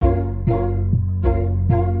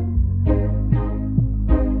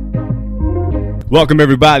Welcome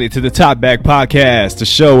everybody to the Top Back Podcast, the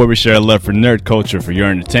show where we share a love for nerd culture for your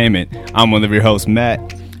entertainment. I'm one of your hosts,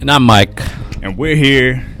 Matt. And I'm Mike. And we're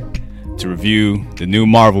here to review the new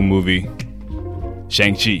Marvel movie,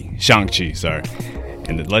 Shang-Chi,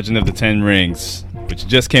 and the Legend of the Ten Rings, which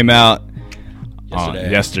just came out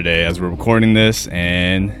yesterday as we're recording this,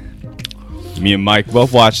 and me and Mike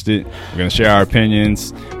both watched it. We're going to share our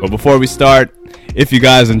opinions. But before we start, if you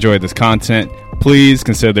guys enjoyed this content, please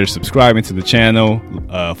consider subscribing to the channel,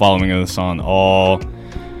 following us on all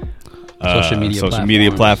social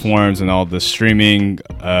media platforms and all the streaming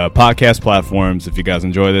podcast platforms. If you guys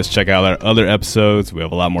enjoy this, check out our other episodes. We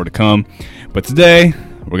have a lot more to come. But today,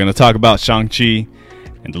 we're going to talk about Shang-Chi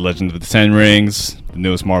and the Legend of the Ten Rings, the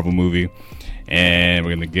newest Marvel movie. And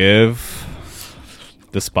we're going to give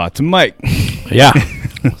the spot to Mike. Yeah.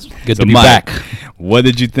 Good to be Mike, back. What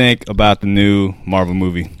did you think about the new Marvel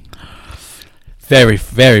movie? Very,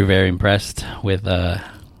 very, very impressed with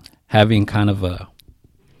having kind of a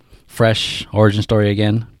fresh origin story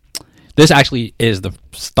again. This actually is the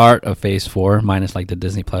start of Phase 4, minus like the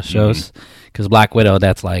Disney Plus shows. Because Black Widow,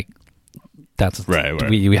 that's right.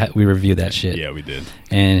 We reviewed that shit. Yeah, we did.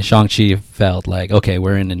 And Shang-Chi felt like, okay,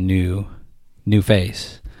 we're in a new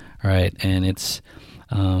phase, right? And it's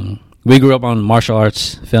we grew up on martial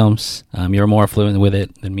arts films. You're more fluent with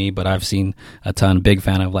it than me, but I've seen a ton. Big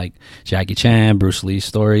fan of like Jackie Chan, Bruce Lee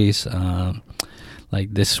stories.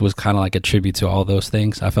 Like this was kind of like a tribute to all those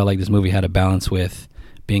things. I felt like this movie had a balance with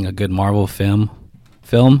being a good Marvel film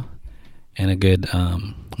and a good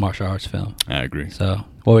martial arts film. I agree. So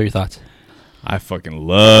what were your thoughts? I fucking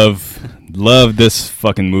love this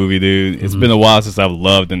fucking movie, dude. It's been a while since I've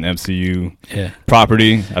loved an MCU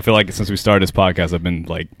property. I feel like since we started this podcast, I've been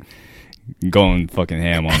like going fucking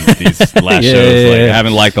ham on these last shows. I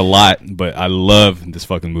haven't liked a lot, but I love this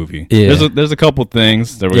fucking movie. Yeah. There's a couple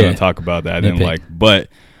things that we're gonna talk about that I didn't like, but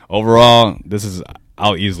overall,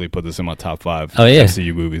 I'll easily put this in my top 5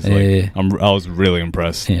 MCU movies. I was really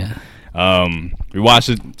impressed. Yeah. We watched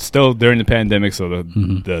it still during the pandemic, so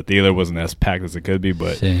the theater wasn't as packed as it could be,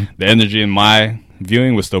 but the energy in my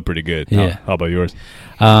viewing was still pretty good. Yeah. How about yours?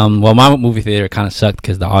 Well, my movie theater kind of sucked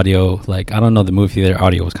because the audio, like, I don't know, the movie theater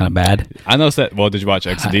audio was kind of bad. I noticed that. Well, did you watch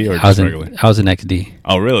XD or just regular? I was in XD.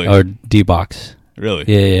 Oh, really? Or D-Box. Really?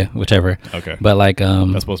 Yeah, whichever. Okay. But like,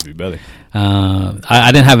 that's supposed to be better.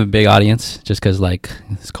 I didn't have a big audience just because like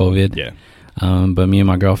it's COVID. Yeah. But me and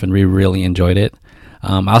my girlfriend, we really enjoyed it.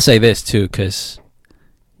 I'll say this too, because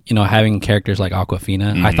having characters like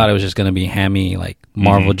Aquafina, I thought it was just gonna be hammy like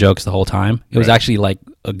Marvel jokes the whole time. It was actually like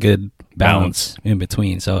a good balance in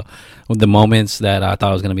between. So with the moments that I thought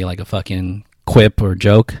it was gonna be like a fucking quip or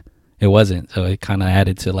joke, it wasn't. So it kind of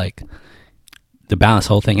added to like the balance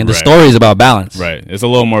whole thing, and the story is about balance. Right. It's a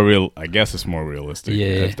little more real. I guess it's more realistic. Yeah.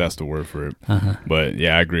 If that's the word for it. But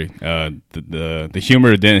yeah, I agree. The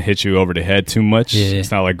humor didn't hit you over the head too much. Yeah.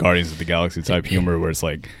 It's not like Guardians of the Galaxy type humor where it's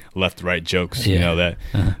like left right jokes. Yeah. You know that.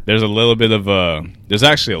 There's a little bit of there's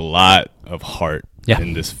actually a lot of heart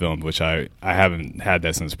in this film, which I haven't had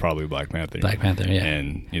that since probably Black Panther. Yeah.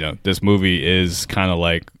 And this movie is kind of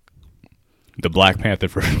like the Black Panther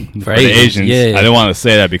for the Asians. Yeah. I didn't want to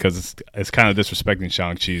say that because it's kind of disrespecting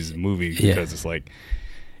Shang-Chi's movie because it's like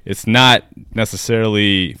it's not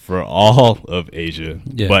necessarily for all of Asia,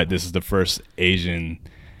 but this is the first Asian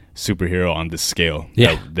superhero on this scale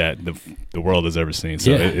that the world has ever seen.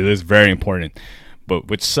 So it is very important. But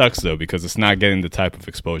which sucks though because it's not getting the type of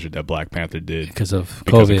exposure that Black Panther did because of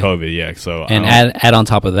COVID. Yeah. So and add on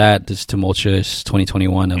top of that this tumultuous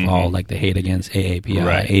 2021 of all like the hate against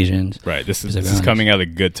AAPI Asians. Right. This is coming at a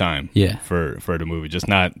good time. For the movie, just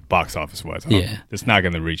not box office wise. It's not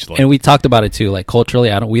going to reach like. And we talked about it too. Like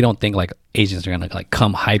culturally, we don't think like Asians are going to like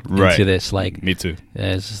come hype into this. Like me too.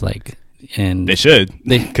 It's just like. And they should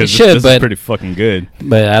because this is pretty fucking good.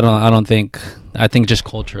 But I don't think. I think just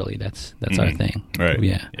culturally that's our thing. Right.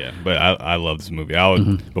 Yeah. But I love this movie. I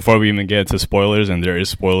would before we even get into spoilers, and there is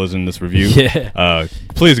spoilers in this review.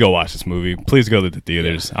 Please go watch this movie. Please go to the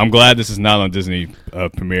theaters. I'm glad this is not on Disney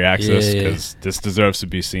Premier Access because this deserves to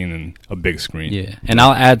be seen in a big screen. Yeah. And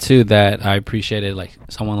I'll add to that. I appreciated like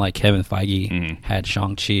someone like Kevin Feige had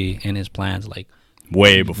Shang-Chi in his plans like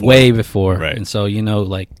way before. Right. And so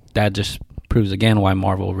like that just proves again why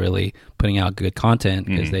Marvel really putting out good content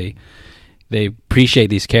because they appreciate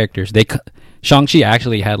these characters. Shang-Chi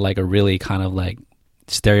actually had like a really kind of like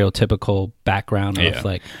stereotypical background of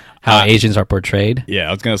like how Asians are portrayed. Yeah,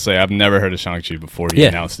 I was gonna say I've never heard of Shang-Chi before he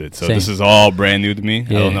announced it, so this is all brand new to me.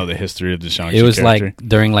 I don't know the history of the Shang-Chi. It was character. like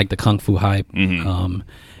during like the kung fu hype,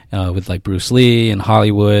 with like Bruce Lee and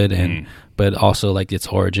Hollywood, and but also like its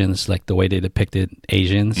origins, like the way they depicted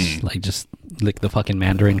Asians, like just like the fucking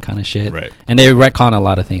Mandarin kind of shit. Right. And they retcon a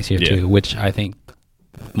lot of things here too, which I think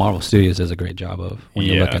Marvel Studios does a great job of when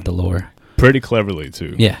you look at the lore. Pretty cleverly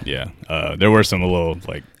too. Yeah. There were some a little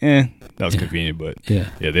like, that was convenient, but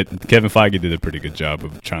Kevin Feige did a pretty good job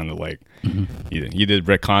of trying to like, he did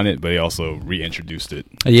retcon it, but he also reintroduced it.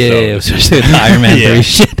 Especially with Iron Man 3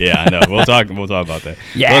 shit. Yeah, I know. We'll talk about that.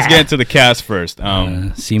 Yeah. Let's get into the cast first.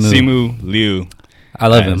 Simu Liu. I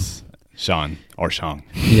love him. Shang.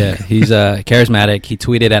 Yeah, he's charismatic. He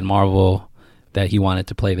tweeted at Marvel that he wanted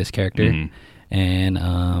to play this character,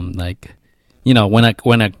 and like, you know, when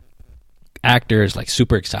a actor is like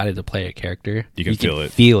super excited to play a character, you can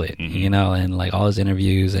feel it, you know, and like all his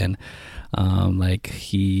interviews and like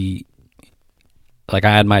I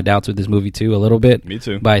had my doubts with this movie too a little bit. Me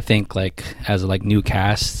too. But I think like as like new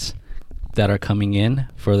casts that are coming in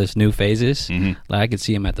for this new phases, like I could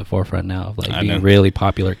see him at the forefront now of like being a really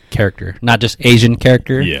popular character, not just Asian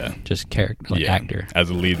character, just character, like actor as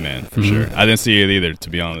a lead man for sure. I didn't see it either, to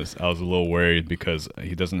be honest. I was a little worried because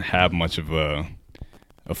he doesn't have much of a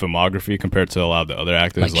filmography compared to a lot of the other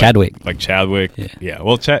actors, like Chadwick.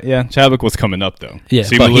 Well, Chadwick was coming up though.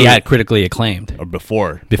 But he had critically acclaimed or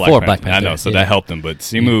before Black Panther. I know, so that helped him. But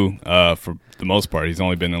Simu, for the most part, he's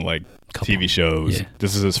only been in like TV shows.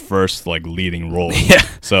 This is his first like leading role.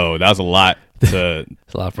 So that was a lot to.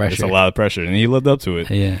 It's a lot of pressure. It's a lot of pressure, and he lived up to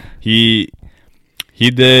it. He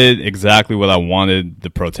did exactly what I wanted the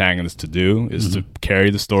protagonist to do, is to carry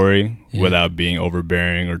the story without being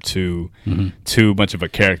overbearing or too much of a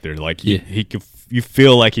character. Like he could, you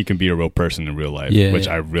feel like he can be a real person in real life, which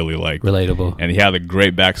I really like. Relatable. And he had a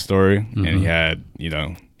great backstory, and he had, you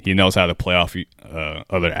know, he knows how to play off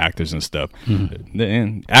other actors and stuff.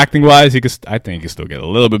 And acting wise, I think he can still get a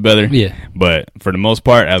little bit better. But for the most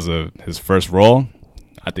part, as his first role,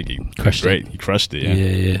 I think he crushed it. He crushed it.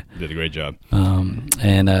 He did a great job.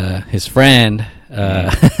 And his friend,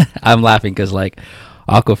 I'm laughing because like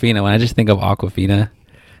Awkwafina, when I just think of Awkwafina,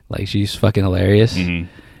 like she's fucking hilarious. And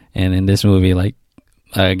in this movie, like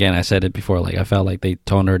again, I said it before, like I felt like they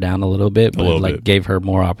toned her down a little bit, but gave her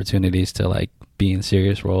more opportunities to like be in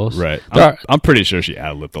serious roles. Right. I'm pretty sure she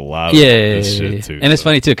ad-libbed a lot of this shit too. And it's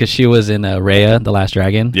funny too because she was in Raya, the Last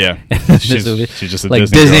Dragon. She's just a like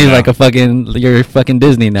Disney's like you're fucking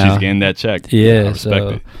Disney now. She's getting that check. Yeah, I respect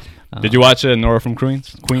it. Did you watch Nora from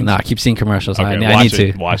Queens? No, I keep seeing commercials. Okay, I need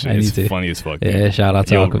to watch it. It's funny as fuck. Yeah, shout out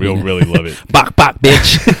to Aquafina. You'll really love it. Bok bok,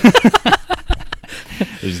 bitch.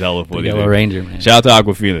 It's hella funny. Yellow Ranger, man. Shout out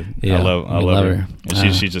to Awkwafina. Yeah, I love her.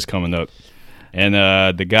 And she's just coming up. And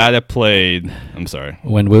the guy that played, I'm sorry,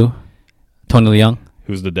 Wenwu, Tony Leung.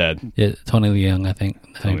 Who's the dad? Yeah, Tony Leung, I think.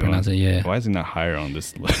 How you pronounce it? Yeah. Why is he not higher on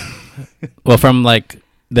this list? Well, from like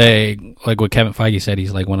what Kevin Feige said,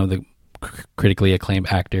 he's like one of the critically acclaimed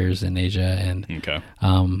actors in Asia, and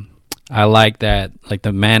I like that, like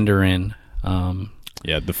the Mandarin.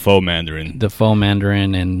 The faux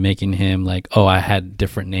Mandarin, and making him like, oh, I had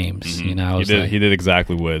different names. You know, he did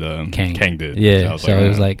exactly what Kang did. Yeah, so it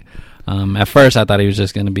was like. At first, I thought he was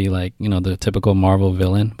just going to be like, you know, the typical Marvel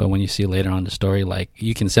villain. But when you see later on the story, like,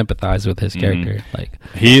 you can sympathize with his character. Like,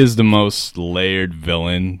 he is the most layered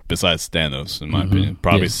villain besides Thanos, in my opinion.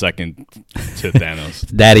 Probably second to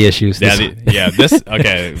Thanos. Daddy issues.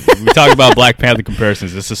 Okay. We talk about Black Panther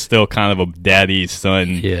comparisons. This is still kind of a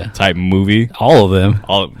daddy-son type movie. All of them.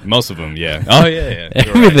 Most of them, yeah. Oh, yeah.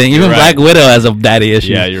 Everything. Even Black Widow has a daddy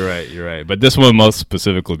issue. Yeah, you're right. But this one most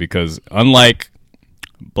specifically because unlike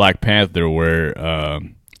Black Panther, where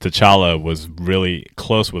T'Challa was really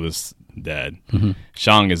close with his dad,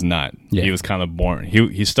 Shang is not. He was kind of born.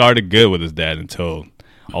 He started good with his dad until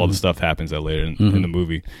all the stuff happens that later in the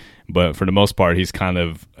movie. But for the most part, he's kind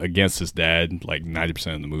of against his dad, like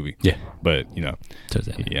 90% of the movie. Yeah. But you know,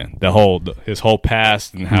 his whole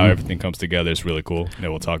past and how everything comes together is really cool. That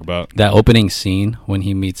we'll talk about. That opening scene when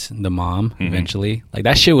he meets the mom eventually, like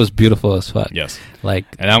that shit was beautiful as fuck. Yes. Like,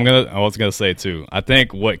 and I was gonna say too. I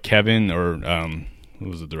think what Kevin or who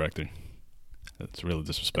was the director? That's really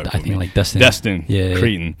disrespectful. I think like Destin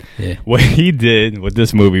Creighton. Yeah. What he did with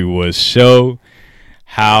this movie was show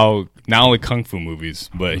how not only kung fu movies,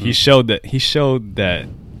 but he showed that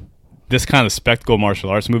this kind of spectacle martial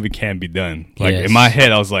arts movie can be done. Like in my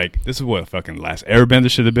head, I was like, this is what fucking Last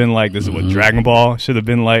Airbender should have been like. This is what Dragon Ball should have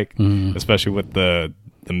been like, especially with the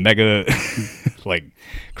mega like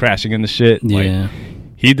crashing into shit. Yeah,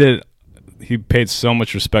 like, he paid so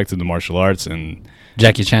much respect to the martial arts, and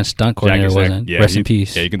Jackie Chan's stunt coordinator wasn't. Rest in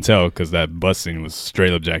peace. Yeah, you can tell because that bus scene was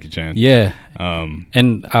straight up Jackie Chan. Yeah.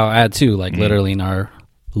 And I'll add too, like literally in our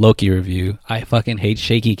Loki review, I fucking hate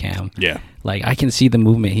shaky cam. Yeah. Like I can see the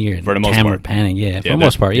movement here. For the most camera part. panning. Yeah. For the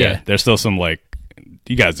most part. Yeah. There's still some like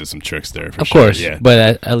you guys did some tricks there. For of sure. course, yeah.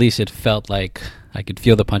 But at least it felt like I could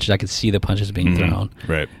feel the punches. I could see the punches being thrown.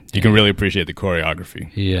 Right. You can really appreciate the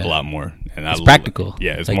choreography a lot more. And it's practical.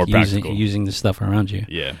 Yeah, it's like more practical. Using the stuff around you.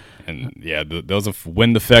 Yeah. And those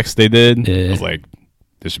wind effects they did, I was like,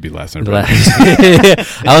 this should be lasting forever.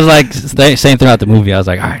 I was like saying throughout the movie, I was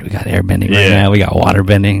like, all right, we got air bending right now. We got water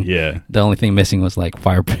bending. Yeah. The only thing missing was like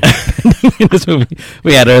fire bending in this movie.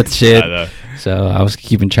 We had earth shit. So I was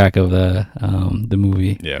keeping track of the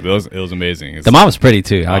movie. Yeah, but it was amazing. The mom was pretty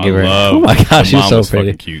too. I'll give her. Oh my gosh, she was so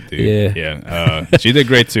pretty. Cute, dude. Yeah. She did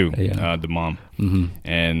great too. The mom. Mm-hmm.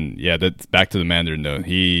 And that's back to the Mandarin though.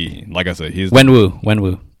 He, like I said, he's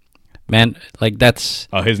Wenwu. Man, like that's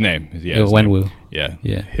his name. Yeah, Wenwu. Yeah.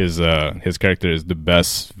 His character is the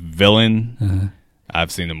best villain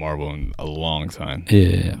I've seen in Marvel in a long time.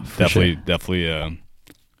 Yeah, definitely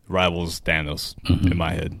rivals Thanos in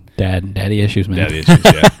my head. Daddy issues, man. Daddy issues,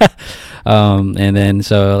 yeah. And then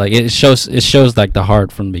so like it shows like the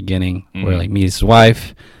heart from the beginning, where like meets his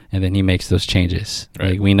wife, and then he makes those changes.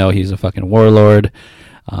 Right. Like we know he's a fucking warlord.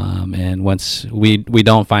 And once we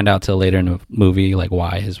don't find out till later in the movie like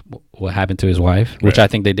what happened to his wife, which I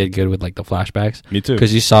think they did good with like the flashbacks. Me too,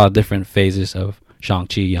 because you saw different phases of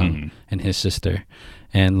Shang-Chi young and his sister,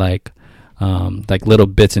 and like little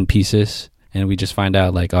bits and pieces, and we just find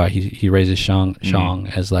out like he raises Shang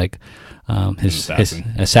as like his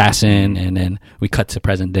assassin, and then we cut to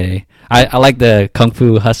present day. I like the Kung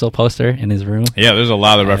Fu Hustle poster in his room. Yeah, there's a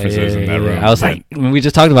lot of references in that room. I was like, when we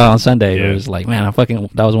just talked about it on Sunday, it was like, man,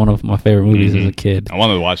 that was one of my favorite movies as a kid. I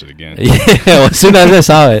wanted to watch it again. As soon as I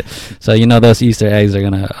saw it. So those Easter eggs are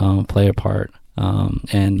gonna play a part,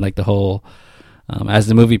 and like the whole as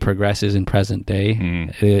the movie progresses in present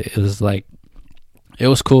day, it was like it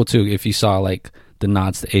was cool too if you saw like the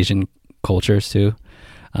nods to Asian cultures too.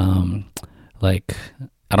 Like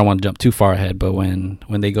I don't want to jump too far ahead, but when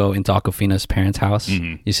they go into Awkwafina's parents' house,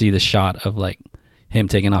 you see the shot of like him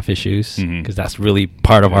taking off his shoes, because that's really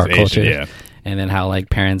part of our culture. Yeah. And then how like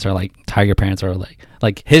parents are like tiger parents are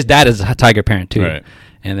like his dad is a tiger parent too. Right.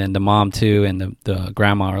 And then the mom too, and the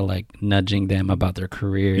grandma are like nudging them about their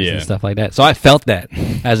careers and stuff like that. So I felt that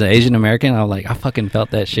as an Asian American, I fucking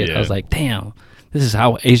felt that shit. I was like, damn, this is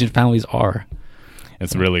how Asian families are.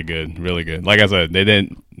 It's really good, really good. Like I said,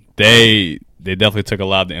 they definitely took a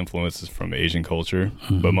lot of the influences from Asian culture,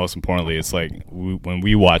 but most importantly, it's like when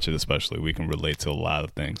we watch it, especially, we can relate to a lot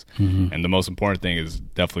of things. And the most important thing is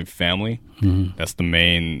definitely family. That's the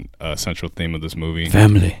main central theme of this movie.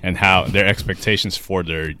 Family. And how their expectations for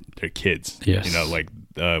their kids. Yes. Like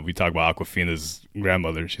we talk about Awkwafina's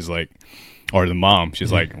grandmother. She's like, or the mom,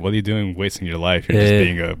 she's like, what are you doing wasting your life? You're just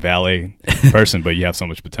being a valet person, but you have so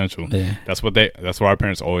much potential. That's what our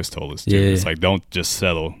parents always told us too. It's like, don't just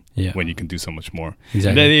settle when you can do so much more. Exactly.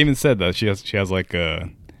 And they even said that she has like a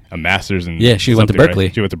master's in she went to Berkeley.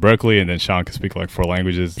 Right? She went to Berkeley, and then Sean can speak like 4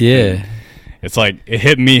 languages. Yeah. It's like it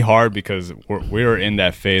hit me hard because we're in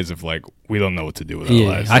that phase of like we don't know what to do with our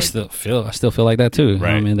lives. I still feel like that too.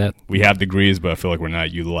 Right. I mean that we have degrees, but I feel like we're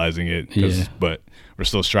not utilizing it. But we're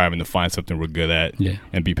still striving to find something we're good at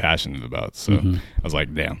and be passionate about. So I was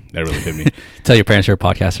like, damn, that really hit me. Tell your parents you're a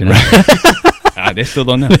podcaster now. They still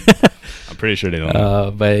don't know. I'm pretty sure they don't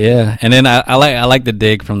know. But yeah, and then I like the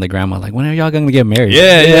dig from the grandma. Like, when are y'all going to get married?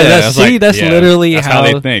 That's literally that's how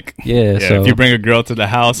they think. Yeah. So if you bring a girl to the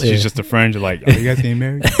house, she's just a friend. You're like, are you guys getting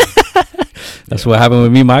married? That's what happened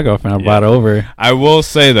with me and my girlfriend. I brought her over. I will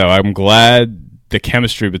say though, I'm glad the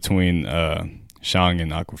chemistry between Shang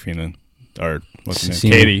and Awkwafina, or what's his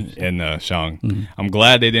name, Katie and Shang. I'm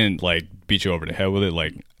glad they didn't like beat you over the head with it.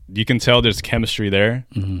 Like, you can tell there's chemistry there,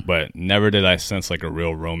 but never did I sense like a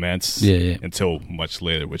real romance until much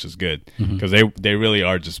later, which is good because they really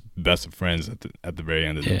are just best of friends at the very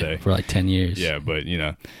end of the day for like 10 years. Yeah, but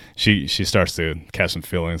she starts to catch some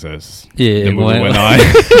feelings as the movie went on.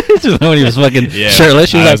 Just when he was fucking shirtless,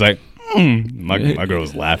 she was like my girl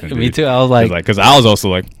was laughing. Dude. Me too. I was like, because I was also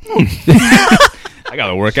like, I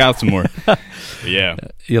gotta work out some more. Yeah,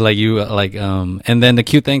 and then the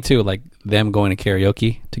cute thing too, like them going to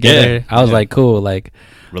karaoke together. I was like, cool, like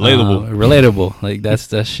relatable. Like that's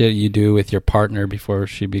the shit you do with your partner before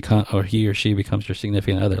he or she becomes your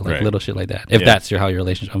significant other. Like little shit like that. If that's how your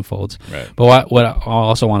relationship unfolds. Right. But what I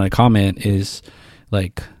also want to comment is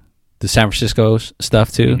like the San Francisco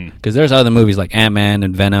stuff too, because there's other movies like Ant-Man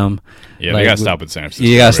and Venom. Yeah, we gotta stop with San Francisco.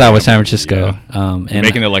 You gotta stop with San Francisco. And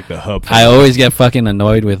making it like the hub. I always get fucking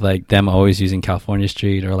annoyed with like them always using California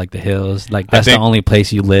Street or like the hills. Like that's the only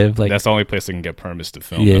place you live. Like that's the only place they can get permits to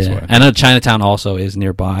film. Yeah, that's why. I know Chinatown also is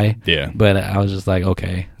nearby. Yeah, but I was just like,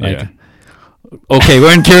 okay, okay,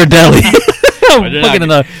 we're in Ghirardelli.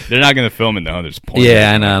 They're not gonna film in the Hunters Point.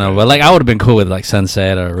 Yeah, I know. But like, I would have been cool with like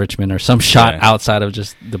Sunset or Richmond or some shot outside of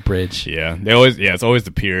just the bridge. Yeah, it's always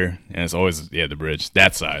the pier and it's always the bridge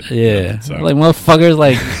that side. Yeah, so. Like motherfuckers,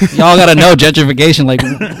 like y'all gotta know gentrification. Like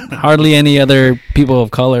hardly any other people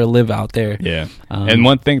of color live out there. Yeah, and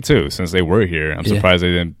one thing too, since they were here, I'm surprised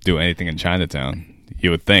they didn't do anything in Chinatown. You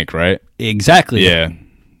would think, right? Exactly. Yeah.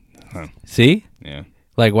 Huh. See? Yeah.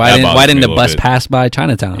 Like why didn't the bus pass by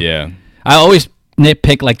Chinatown? Yeah. I always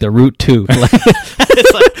nitpick like the route too. Like,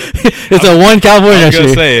 it's a one California. I was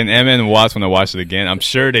gonna say, and Emma and Watts, when I watched it again, I'm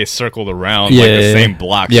sure they circled around like the same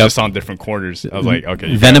blocks, just on different corners. I was like,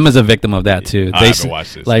 okay. Venom is a victim of that too. I haven't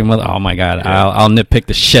watched this. Like, oh my god, I'll nitpick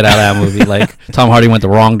the shit out of that movie. Like Tom Hardy went the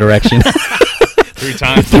wrong direction. 3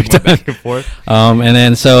 times, went back and forth. And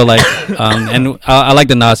then so like, and I like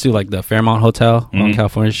the nods to like the Fairmont Hotel on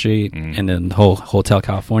California Street, and then the whole Hotel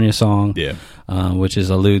California song, which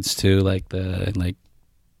is alludes to like the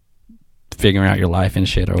figuring out your life and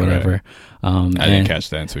shit or whatever. I didn't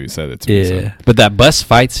catch that until you said it to me. Yeah, but that bus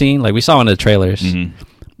fight scene, like we saw in the trailers.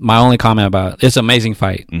 My only comment about it's an amazing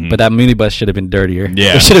fight, but that minibus should have been dirtier.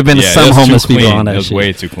 Yeah, there should have been some homeless people on that. It was shit.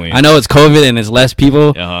 Way too clean. I know it's COVID and it's less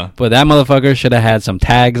people, but that motherfucker should have had some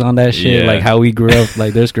tags on that shit, like how we grew up.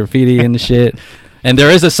 Like there's graffiti and shit, and there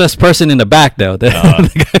is a sus person in the back though. There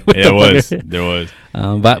was.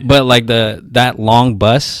 But like that long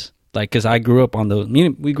bus. Like, cause I grew up on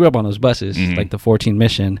we grew up on those buses, like the 14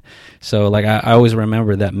 Mission. So like, I always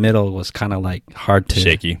remember that middle was kind of like hard to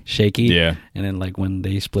shaky. Yeah. And then like when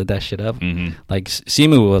they split that shit up, like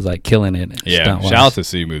Simu was like killing it. Yeah. Shout out to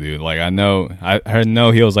Simu, dude. Like I know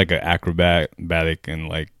he was like an acrobatic and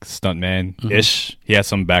like stuntman ish. He has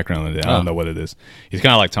some background in it. I don't know what it is. He's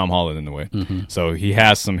kind of like Tom Holland in a way. So he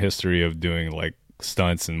has some history of doing like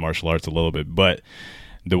stunts and martial arts a little bit, but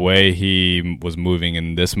the way he was moving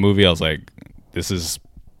in this movie, I was like, it's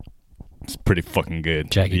pretty fucking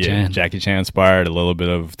good. Jackie Chan inspired, a little bit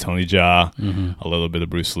of Tony Jaa, a little bit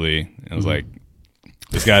of Bruce Lee. And I was like,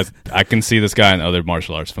 this guy's, I can see this guy in other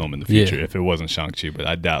martial arts film in the future if it wasn't Shang-Chi, but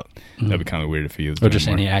I doubt that'd be kind of weird if he was or just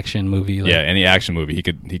any action movie. Like, any action movie, he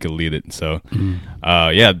could lead it. So,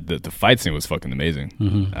 the fight scene was fucking amazing.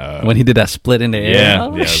 When he did that split in the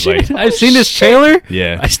air, shit, like, I've seen this trailer.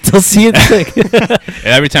 Yeah, I still see it. And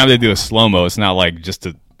every time they do a slow mo, it's not like just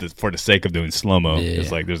for the sake of doing slow mo.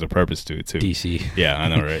 It's like there's a purpose to it too. DC. Yeah, I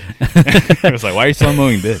know, right? It's like, why are you slow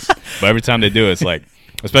moing this? But every time they do it, it's like.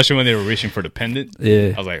 Especially when they were reaching for the pendant.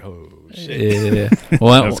 I was like, oh, shit. Yeah.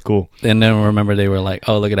 Well, that's cool. And then remember they were like,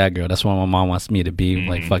 oh, look at that girl. That's what my mom wants me to be,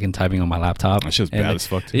 like fucking typing on my laptop. That shit was bad as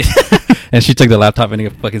fuck, too. And she took the laptop and he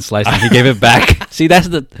fucking sliced it and he gave it back. See,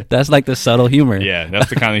 that's like the subtle humor. Yeah,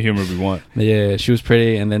 that's the kind of humor we want. Yeah, she was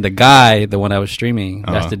pretty. And then the guy, the one that was streaming,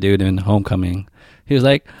 that's the dude in Homecoming. He was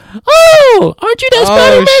like, "Oh, aren't you that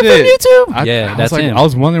Spider-Man from YouTube?" That's him. I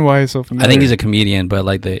was wondering why he's so familiar. I think he's a comedian, but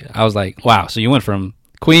like I was like, "Wow!" So you went from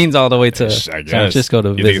Queens all the way to San Francisco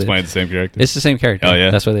to visit. You think he's playing the same character? It's the same character. Oh yeah,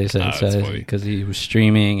 that's what they said. Because he was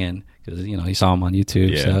streaming and because he saw him on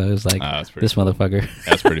YouTube. So it was like this motherfucker.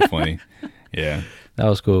 That's pretty funny. Yeah, that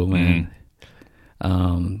was cool, man.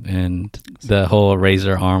 And the whole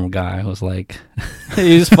razor arm guy was like,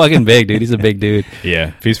 he's fucking big, dude. He's a big dude.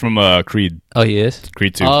 Yeah, he's from Creed. Oh, he is?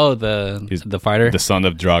 Creed 2. Oh, the fighter? The son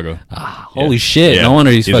of Drago. Holy shit. Yeah. No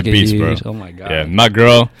wonder he's fucking huge. Bro. Oh, my God. Yeah, my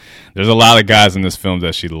girl, there's a lot of guys in this film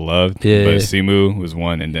that she loved, but Simu was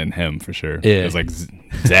one, and then him for sure. Yeah. It was like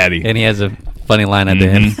Zaddy. And he has a funny line at the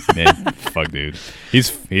end. Yeah, fuck, dude.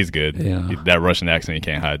 He's good. Yeah. That Russian accent you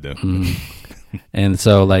can't hide, though. And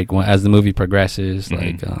so, like, as the movie progresses,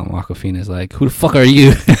 like, Awkwafina's like, who the fuck are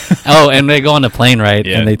you? And they go on the plane, right?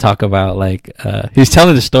 Yeah. And they talk about, like, he's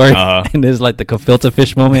telling the story, and there's, like, the gefilte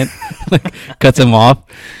fish moment, like, cuts him off.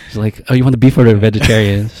 He's like, oh, you want the beef or the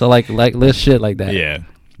vegetarian? So, like little shit like that. Yeah.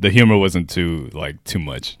 The humor wasn't too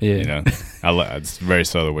much. Yeah. It's very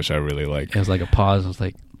subtle, which I really like. It was like a pause. I was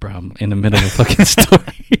like, bro, I'm in the middle of a fucking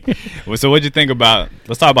story. Well, so what'd you think about,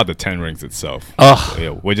 let's talk about the 10 rings itself.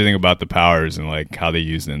 What'd you think about the powers and like how they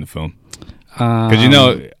used it in the film?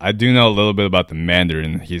 Because I do know a little bit about the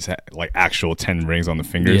Mandarin. He's like actual 10 rings on the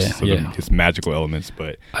fingers, his magical elements.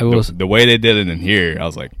 But the way they did it in here, I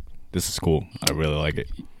was like, this is cool. I really like it.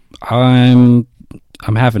 I'm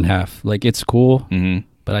half and half. Like, it's cool,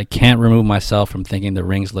 but I can't remove myself from thinking the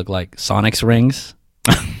rings look like Sonic's rings.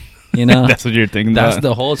 That's what you're thinking about? That's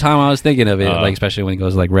the whole time I was thinking of it, like, especially when it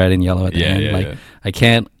goes like red and yellow at the end. I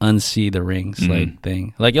can't unsee the rings like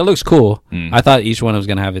thing. Like, it looks cool. I thought each one was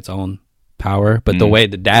gonna have its own power, but the way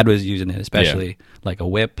the dad was using it, especially like a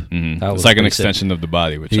whip, that was like an extension of the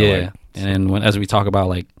body, which I like. And then as we talk about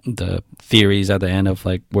like the theories at the end of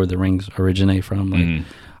like where the rings originate from, like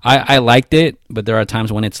I liked it, but there are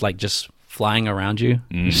times when it's like just flying around you.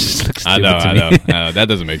 I know. That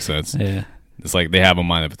doesn't make sense. Yeah. It's like they have a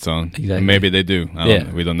mind of its own. Exactly. Maybe they do.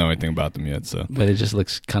 We don't know anything about them yet. So, but it just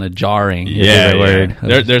looks kind of jarring. Yeah.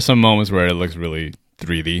 There's some moments where it looks really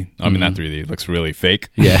 3D. I mean, not 3D. It looks really fake.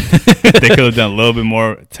 Yeah. They could have done a little bit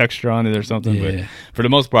more texture on it or something. Yeah. But for the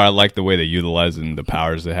most part, I like the way they utilize it and the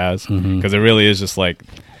powers it has, because it really is just like,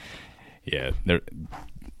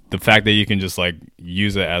 the fact that you can just like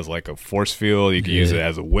use it as like a force field. You can use it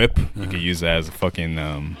as a whip. You can use it as a fucking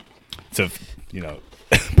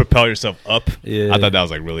propel yourself up. I thought that was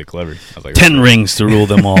like really clever. I was like, 10 rings to rule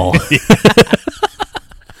them all.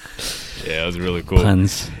 Yeah, it was really cool.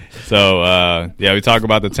 Puns. So we talk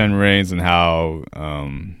about the 10 rings and how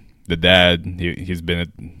the dad he's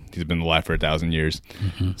been alive for 1,000 years.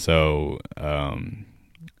 So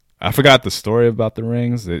I forgot the story about the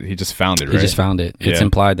rings. He just found it, right? He just found it. It's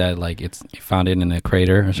implied that like he found it in a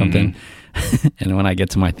crater or something. And when I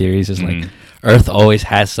get to my theories, it's like Earth always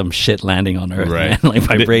has some shit landing on Earth, right? Man. Like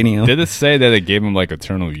vibranium. Did it say that it gave him like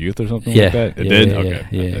eternal youth or something like that? It did? Okay.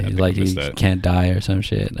 Yeah. Like he can't die or some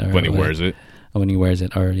shit. Or when he wears it. When he wears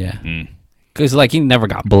it, or because like he never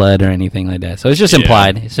got blood or anything like that, so it's just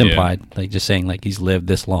implied. It's implied, like just saying like he's lived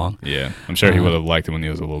this long. Yeah, I'm sure he would have liked it when he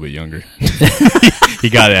was a little bit younger. He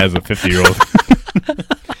got it as a 50-year-old.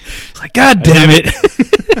 It's like, God damn it!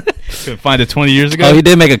 Couldn't find it 20 years ago. Oh, he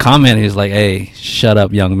did make a comment. He was like, "Hey, shut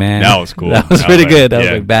up, young man." That was cool. That was pretty good. That was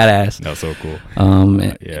like badass. That was so cool.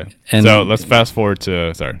 And so let's fast forward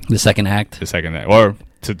to the second act. Or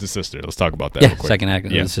to the sister. Let's talk about that real quick. Second act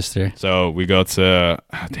of the sister. So we go to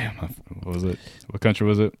what was it? What country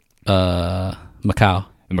was it? Macau.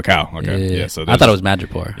 Macau. Okay. Yeah. So I thought it was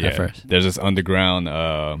Madripoor at first. There's this underground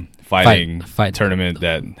fight tournament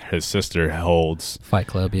that his sister holds. Fight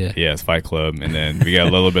club. Yeah. Yeah, it's Fight Club, and then we got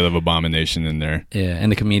a little bit of Abomination in there. Yeah,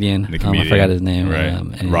 and the comedian. I forgot his name. Right.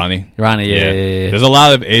 Ronnie. Yeah. There's a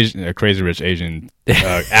lot of Crazy Rich Asian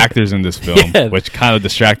actors in this film, which kind of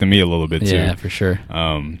distracted me a little bit too. Yeah, for sure.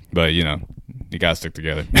 But you gotta stick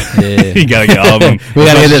together. Yeah. You gotta get all of them. We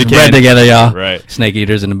gotta get this bread together, y'all. Right. Snake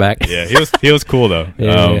eaters in the back. Yeah, he was cool though.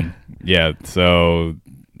 So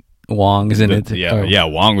Wong's in it. Yeah,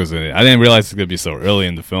 Wong was in it. I didn't realize it was gonna be so early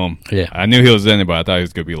in the film. Yeah, I knew he was in it, but I thought he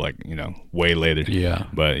was gonna be like way later. Yeah,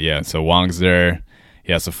 but so Wong's there.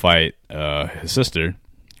 He has to fight his sister,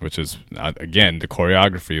 which is again, the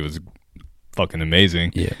choreography was fucking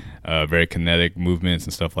amazing. Yeah, very kinetic movements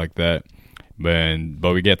and stuff like that.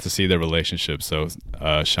 But we get to see their relationship. So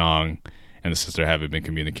Shang and the sister haven't been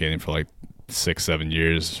communicating for like 6-7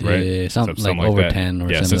 years, right? Yeah, something like over that. 10 or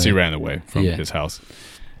something. Since he ran away from his house.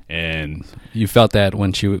 And you felt that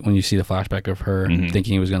when you see the flashback of her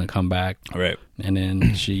thinking he was going to come back, right? And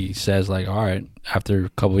then she says like, "All right." After a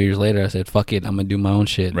couple of years later, I said, "Fuck it, I'm gonna do my own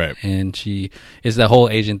shit." Right. And she is the whole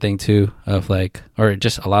Asian thing too, of like, or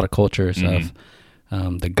just a lot of cultures of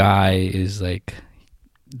the guy is like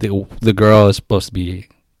the girl is supposed to be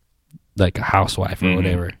like a housewife or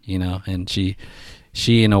whatever, and she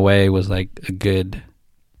in a way was like a good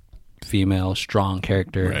female, strong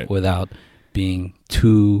character without being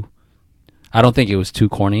too. I don't think it was too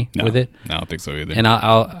corny with it. I don't think so either. And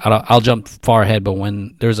I'll jump far ahead, but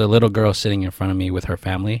when there's a little girl sitting in front of me with her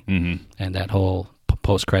family, and that whole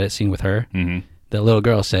post-credit scene with her, the little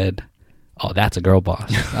girl said, "Oh, that's a girl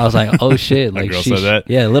boss." I was like, "Oh shit!" Like girl said that?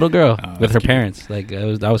 Yeah, little girl with her parents. Like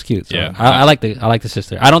that was cute. So yeah, I like the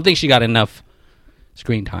sister. I don't think she got enough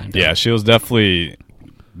screen time. Yeah, she was definitely.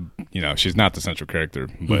 She's not the central character,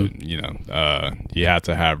 but you had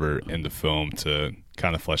to have her in the film to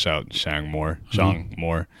kind of flesh out Shang more.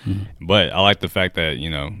 But I like the fact that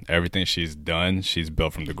everything she's done, she's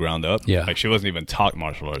built from the ground up. Yeah, like she wasn't even taught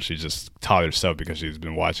martial arts; she just taught herself because she's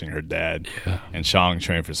been watching her dad and Shang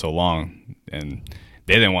train for so long, and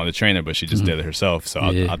they didn't want to train her, but she just did it herself. So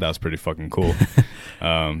I thought that was pretty fucking cool.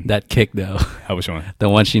 That kick though. Which one? The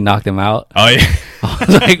one she knocked him out. Oh yeah. I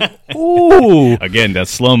was like, ooh. Again,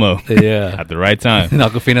 that's slow-mo. Yeah. At the right time. And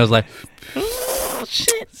Aquafina was like, oh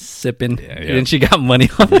shit, sipping. Yeah. And then she got money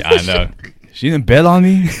on it. Yeah, I know. She didn't bet on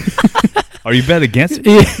me. Are you bet against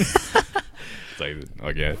me? It's like,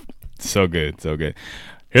 okay, so good, so good.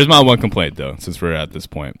 Here's my one complaint though, since we're at this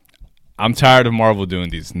point. I'm tired of Marvel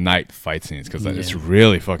doing these night fight scenes because it's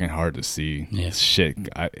really fucking hard to see shit.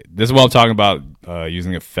 This is what I'm talking about,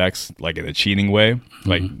 using effects like in a cheating way.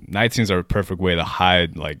 Like night scenes are a perfect way to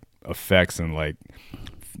hide like effects and like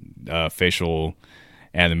facial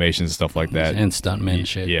animations and stuff like that and stuntman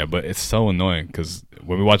shit. Yeah, but it's so annoying because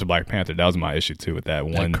when we watched Black Panther, that was my issue too with that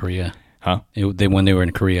one. Korea. Huh? When they were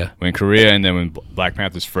in Korea. When Korea, and then when Black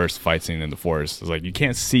Panther's first fight scene in the forest, it's like you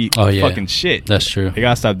can't see fucking shit. That's true. They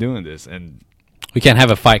gotta stop doing this, and we can't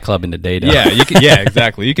have a fight club in the day. Though. Yeah, you can. Yeah,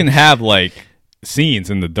 exactly. You can have like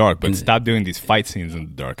scenes in the dark, but stop doing these fight scenes in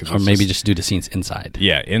the dark. Or maybe just do the scenes inside.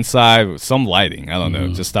 Yeah, inside with some lighting. I don't know.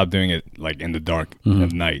 Just stop doing it like in the dark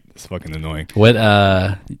at night. It's fucking annoying. What?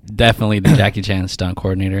 Definitely the Jackie Chan stunt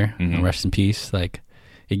coordinator. Rest in peace. Like.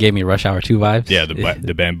 It gave me Rush Hour 2 vibes. Yeah, the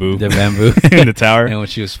bamboo. The bamboo. In the tower. And when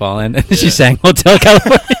she was falling, she sang Hotel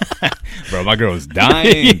California. Bro, my girl was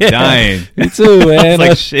dying. Dying. Me too, man.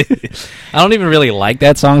 Like, shit. I don't even really like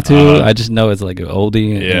that song, too. I just know it's like an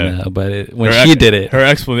oldie. Yeah. But when she did it. Her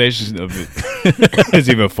explanation of it is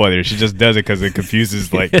even funnier. She just does it because it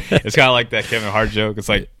confuses. Like, it's kind of like that Kevin Hart joke. It's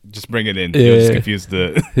like, just bring it in. You'll just confuse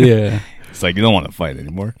the... Yeah. It's like you don't want to fight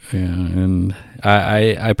anymore. Yeah, and I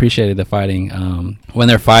appreciated the fighting. When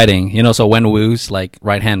they're fighting, so Wen Wu's like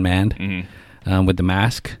right hand man with the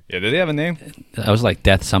mask. Yeah, did they have a name? I was like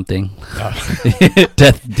Death something,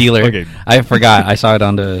 Death Dealer. Okay. I forgot. I saw it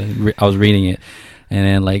I was reading it, and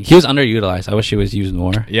then like he was underutilized. I wish he was used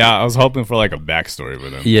more. Yeah, I was hoping for like a backstory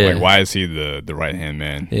with him. Yeah, like why is he the right hand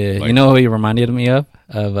man? Yeah, like, you know who he reminded me of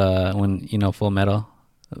when Full Metal.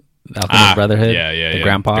 Alchemist Brotherhood, the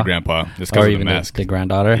grandpa, just or even the mask, the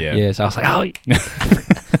granddaughter. Yeah, so I was like,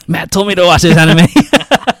 oh, Matt told me to watch this anime.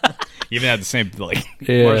 He even had the same like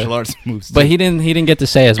martial arts moves, too. But he didn't get to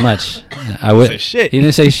say as much. Say shit. He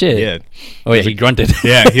didn't say shit. Yeah. Oh yeah, he grunted.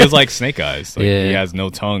 Yeah, he was like Snake Eyes. Like, he has no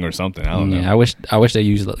tongue or something. I don't know. I wish they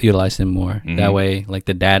utilized him more. That way, like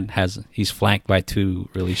the dad he's flanked by two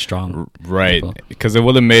really strong right, because it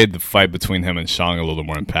would have made the fight between him and Shang a little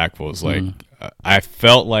more impactful. It's like I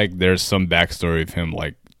felt like there's some backstory of him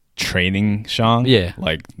like training Shang,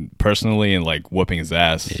 like personally, and like whooping his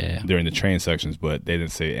ass during the training sections, but they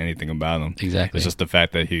didn't say anything about him. Exactly. It's just the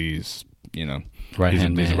fact that he's right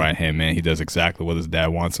hand man. He's a right hand man. He does exactly what his dad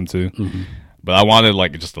wants him to. But I wanted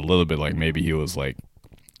like just a little bit like maybe he was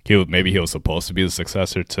supposed to be the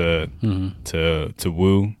successor to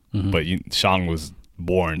Wu, but Shang was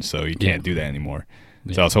born, so you can't do that anymore.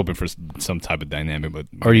 So I was hoping for some type of dynamic,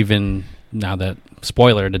 or even now that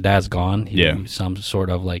spoiler, the dad's gone. Some sort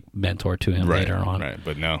of like mentor to him later on. Right,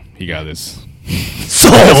 but no, he got his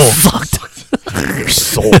soul fucked. Your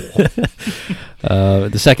soul.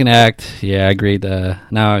 The second act, I agreed.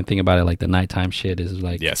 Now I'm thinking about it, like the nighttime shit is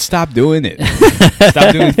like, stop doing it.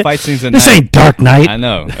 Stop doing fight scenes at night. This ain't Dark Knight. I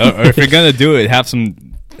know. Or if you're gonna do it, have some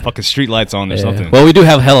fucking street lights on or something. Well, we do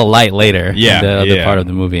have hella light later. In the other part of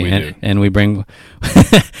the movie, and we bring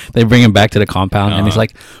they bring him back to the compound, and he's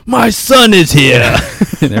like, "My son is here,"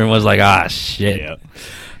 and everyone's like, "Ah, shit." Yeah.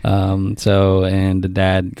 So, and the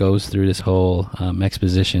dad goes through this whole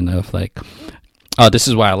exposition of like, "Oh, this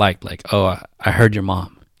is why I liked like, oh, I heard your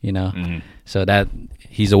mom," So that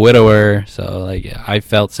he's a widower, so like I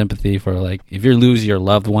felt sympathy for like if you lose your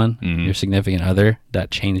loved one, your significant other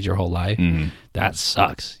that changed your whole life. That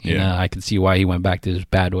sucks. You know, I could see why he went back to his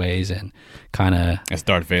bad ways and kind of. It's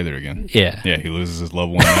Darth Vader again. Yeah. Yeah, he loses his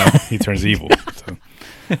loved one now. He turns evil. So,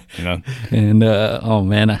 And, oh,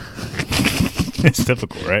 man. It's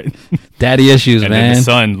typical, right? Daddy issues, and man. And then the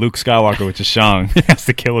son, Luke Skywalker, which is Shang, has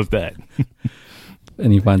to kill his dad.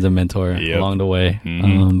 And he finds a mentor along the way.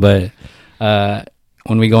 But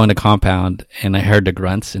when we go in the compound and I heard the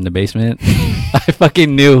grunts in the basement, I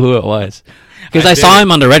fucking knew who it was. Because I saw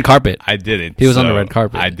him on the red carpet. I didn't. He was on the red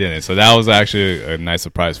carpet. I didn't. So that was actually a nice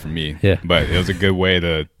surprise for me. Yeah. But it was a good way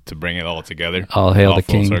to bring it all together. All hail the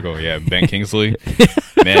king. Circle. Yeah, Ben Kingsley.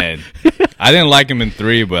 Man, I didn't like him in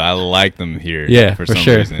 3, but I liked him here. Yeah, for some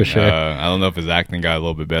reason. For sure. I don't know if his acting got a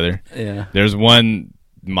little bit better. Yeah. There's one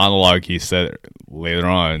monologue he said later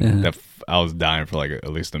on that I was dying for like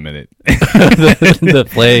at least a minute.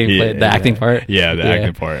 the acting part. Yeah, the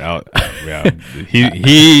acting part.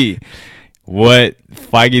 He what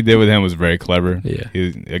Feige did with him was very clever. Yeah.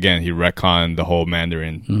 He retconned the whole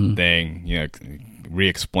Mandarin thing.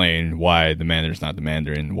 Re-explained why the Mandarin's not the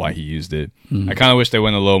Mandarin, why he used it. I kind of wish they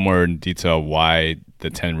went a little more in detail why the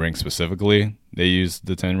 10 rings specifically. They used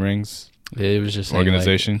the 10 rings. It was just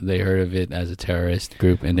organization. Like, they heard of it as a terrorist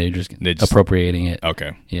group, and they just appropriating it.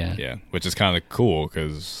 Okay. Yeah. Which is kind of cool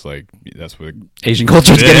because like that's what Asian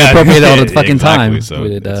culture is getting appropriated all the fucking time so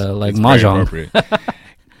with like mahjong.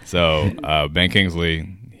 So Ben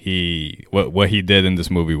Kingsley, what he did in this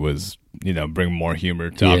movie was bring more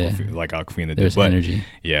humor to Awkwafina, like Awkwafina did. There's energy.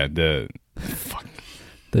 Yeah, the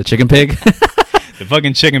chicken pig. The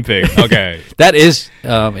fucking chicken pig. Okay. That is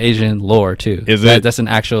Asian lore too. Is it? That's an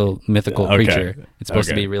actual mythical creature. It's supposed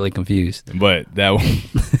to be really confused. But that one,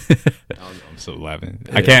 I'm so laughing.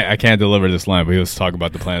 I can't deliver this line, but he was talking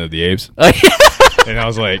about the Planet of the Apes, and I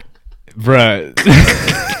was like, bruh.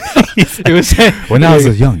 It was when I was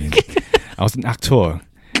a youngin', I was an actor.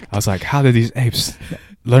 I was like, how did these apes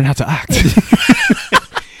learn how to act?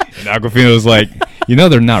 And Aquafina was like,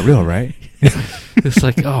 they're not real, right? It's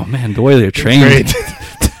like, oh man, the way they're trained.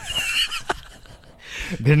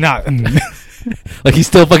 They're not. Like he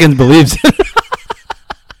still fucking believes it.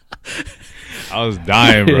 I was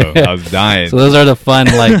dying, bro. I was dying. So those are the fun,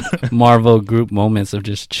 like, Marvel group moments of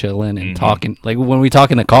just chilling and talking. Like when we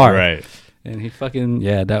talk in the car. Right. And he fucking,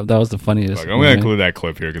 that was the funniest. Fuck, I'm going to include that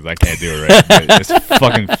clip here because I can't do it right. But it's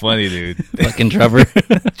fucking funny, dude. Fucking Trevor.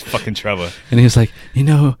 Fucking Trevor. And he was like,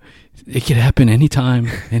 it could happen anytime,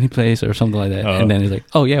 any place, or something like that. And then he's like,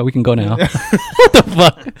 oh, yeah, we can go now. What the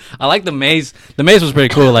fuck? I like the maze. The maze was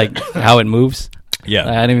pretty cool, like how it moves. Yeah.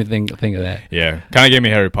 I didn't even think of that. Yeah. Kind of gave me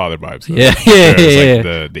Harry Potter vibes. Though. Yeah.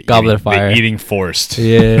 Like the Goblet eating, of Fire. The eating forced.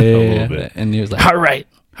 Yeah. A little bit. And he was like, hard right,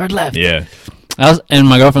 hard left. Yeah. And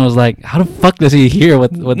my girlfriend was like, how the fuck does he hear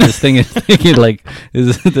what this thing is thinking? Like,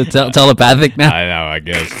 is it telepathic now? I know, I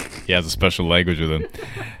guess. He has a special language with him.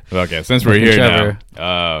 Okay, since we're here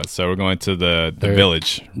now, so we're going to the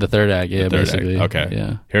village. The third act, yeah, basically. Okay.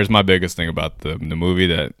 Yeah. Here's my biggest thing about the movie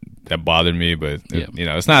that bothered me, but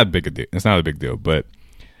it's not a big deal. It's not a big deal, but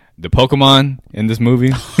the Pokemon in this movie.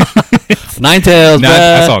 Ninetales,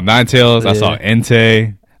 I saw Ninetales. I saw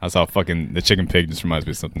Entei. I saw fucking the chicken pig. Just reminds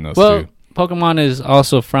me of something else too. Pokemon is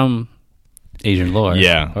also from Asian lore.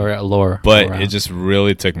 Yeah. Or lore. But it just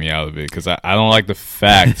really took me out of it because I don't like the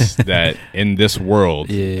fact that in this world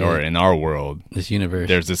or in our world, this universe,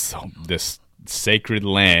 there's this sacred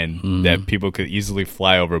land that people could easily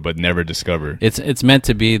fly over but never discover. It's meant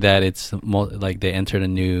to be that it's like they entered a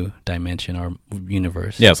new dimension or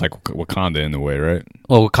universe. Yeah, it's like Wakanda in a way, right?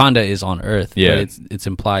 Well, Wakanda is on Earth, but it's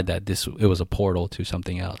implied that it was a portal to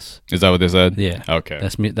something else. Is that what they said? Yeah. Okay.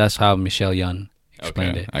 That's how Michelle Yeoh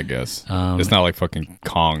explained it. I guess. It's not like fucking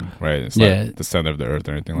Kong, right? It's like the center of the Earth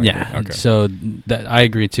or anything like that. Okay. So I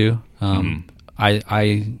agree too.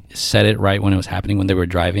 I said it right when it was happening when they were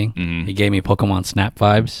driving. It gave me Pokemon Snap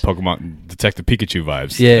vibes. Pokemon Detective Pikachu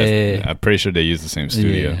vibes. Yeah. I'm pretty sure they used the same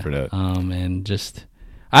studio for that. And just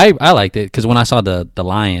I liked it because when I saw the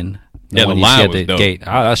lion. The lion was dope. Gate.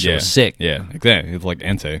 Oh, that shit was sick. Yeah, exactly. It's like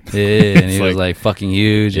Entei. Yeah, and he was like fucking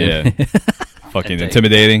huge. Yeah. Fucking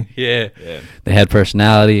intimidating. Yeah. They had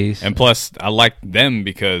personalities. And plus, I like them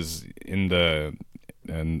because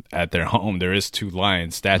at their home there is 2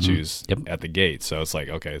 lion statues at the gate, so it's like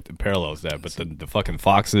okay, it parallels that. But the fucking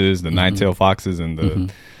foxes, the nine-tailed foxes, and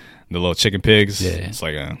the little chicken pigs, it's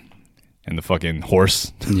like and the fucking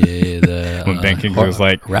horse. Yeah, when Ben Kingsley was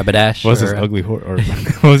like Rapidash. What's this ugly horse? Or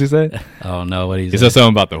what was he say? Oh no, what he said something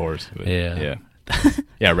about the horse. Yeah.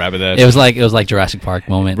 Yeah, Rapidash. It was like Jurassic Park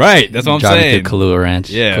moment. Right, that's what I'm saying. Through Kahlua Ranch.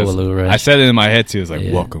 Yeah, Kahlua Ranch. I said it in my head too. It's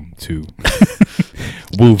like welcome to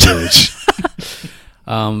Woo Village.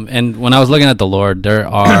 And when I was looking at the lore, there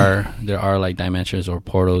are like dimensions or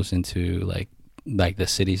portals into like the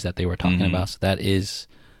cities that they were talking about. So that is,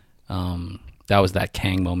 that was that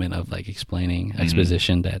Kang moment of like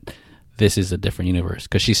exposition that this is a different universe.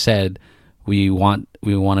 Because she said we want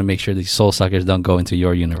to make sure these soul suckers don't go into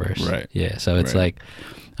your universe. Right. Yeah. So it's like,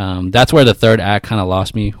 that's where the third act kind of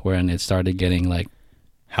lost me, when it started getting like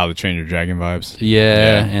How to Train Your Dragon vibes.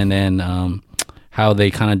 Yeah. And then how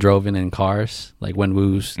they kind of drove in cars, like when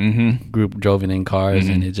Wu's group drove in cars,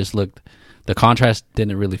 and it just looked, the contrast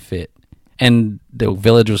didn't really fit. And the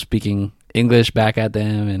village was speaking English back at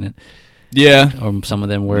them, and or some of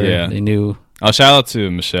them were, they knew. Oh, shout out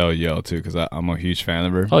to Michelle Yeoh too, because I'm a huge fan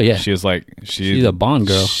of her. Oh yeah, she was like she's a Bond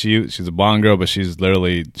girl. She's a Bond girl, but she was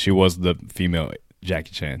the female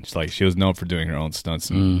Jackie Chan. She was known for doing her own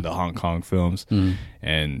stunts in the Hong Kong films,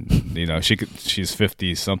 and she's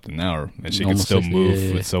 50 something now, and she can still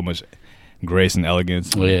move with so much grace and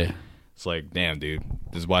elegance. Oh, yeah. It's like, damn, dude.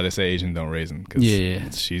 This is why they say Asian don't raise them, because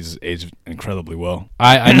she's aged incredibly well.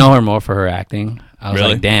 I know her more for her acting. I was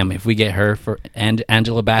like, damn, if we get her and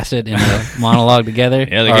Angela Bassett in a monologue together,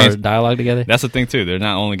 or dialogue together. That's the thing too. They're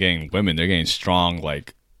not only getting women; they're getting strong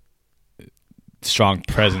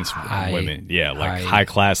presence women. Yeah, like high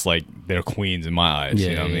class, like they're queens in my eyes.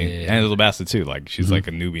 You know what I mean? And Angela Bassett too. Like she's like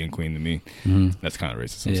a Nubian queen to me. That's kind of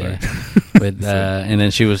racist. I'm sorry. But and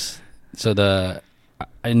then she was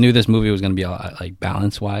I knew this movie was going to be like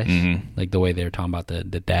balance wise, like the way they were talking about the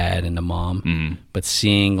dad and the mom, but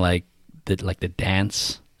seeing like the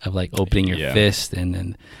dance of like opening your fist and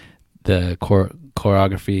then the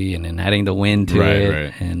choreography, and then adding the wind to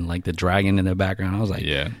it, and like the dragon in the background. I was like,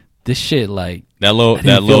 this shit, like that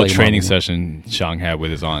little training session Shang had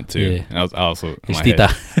with his aunt too. Yeah. And I was also his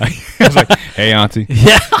tita. I was like, hey auntie.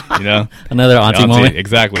 Yeah. You know? Another auntie moment.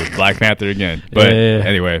 Exactly. Black Panther again. But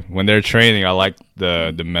anyway, when they're training, I like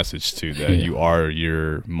the message too, that you are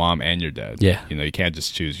your mom and your dad. Yeah. You know, you can't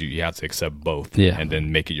just choose. You have to accept both and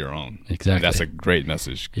then make it your own. Exactly. And that's a great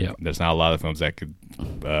message. Yeah. There's not a lot of films that could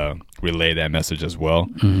relay that message as well.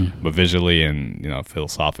 But visually and, you know,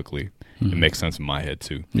 philosophically, it makes sense in my head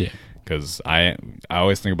too. Yeah. Because I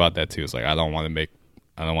always think about that too. It's like I don't want to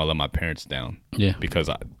let my parents down. Yeah. Because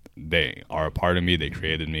they are a part of me. They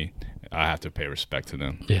created me. I have to pay respect to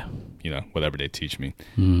them. Yeah. You know, whatever they teach me.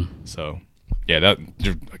 So, yeah, that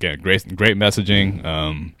again, great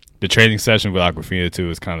messaging. The training session with Awkwafina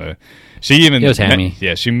too is kind of. It was hammy.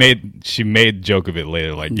 Yeah, she made joke of it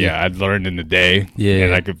later. Like, I learned in the day.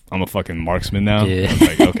 Yeah. And I'm a fucking marksman now. Yeah. I was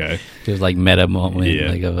like, okay. It was like meta moment. Yeah.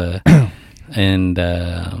 Like of a, and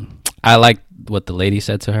I like what the lady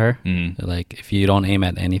said to her. Like, if you don't aim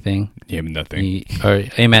at anything, you aim at nothing. Or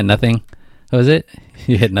aim at nothing. What was it?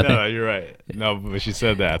 You hit nothing. No, you're right. No, but she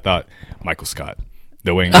said that. I thought Michael Scott,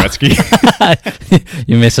 the Wayne Gretzky.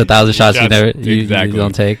 You miss 1,000 shots you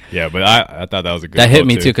don't take. Yeah, but I thought that was a good. That hit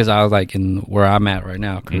me too, because I was like, in where I'm at right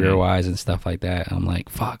now, career wise and stuff like that. I'm like,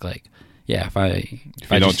 fuck, like, yeah. If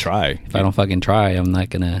I don't fucking try, I'm not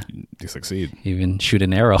gonna succeed. Even shoot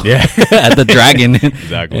an arrow. Yeah. At the dragon.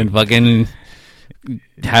 Exactly. And fucking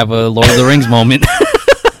have a Lord of the Rings moment.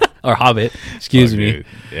 Or Hobbit, excuse me. Dude.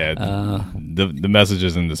 Yeah, the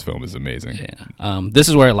messages in this film is amazing. Yeah, this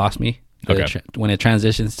is where it lost me. When it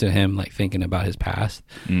transitions to him like thinking about his past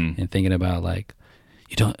and thinking about like,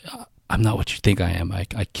 I'm not what you think I am. I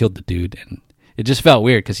killed the dude, and it just felt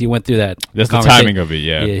weird because he went through that. That's the timing of it.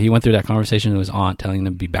 Yeah, he went through that conversation with his aunt, telling him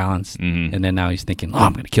to be balanced, and then now he's thinking,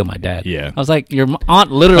 I'm gonna kill my dad. Yeah, I was like, your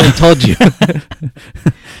aunt literally told you.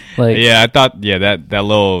 Like, I thought, that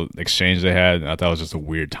little exchange they had, I thought it was just a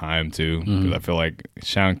weird time too, because I feel like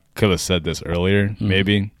Shang could have said this earlier,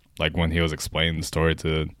 maybe, like when he was explaining the story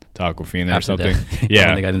to Awkwafina or something.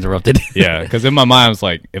 Yeah, I got interrupted. Yeah, because in my mind I was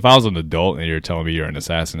like, if I was an adult and you're telling me you're an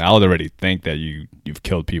assassin, I would already think that you've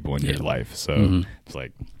killed people in your life. So it's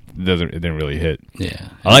like it didn't really hit. Yeah,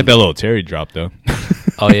 I like that little Terry drop though.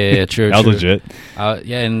 Oh yeah, true. That was legit.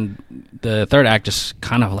 And the third act just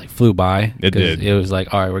kind of like flew by. It did. It was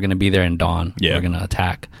like, all right, we're gonna be there in dawn. Yeah, we're gonna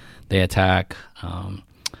attack. They attack.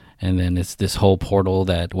 And then it's this whole portal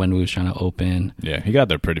that Wenwu was trying to open. Yeah, he got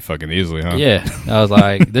there pretty fucking easily, huh? Yeah, I was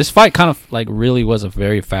like, this fight kind of like really was a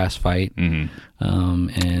very fast fight. And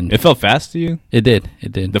it felt fast to you? It did.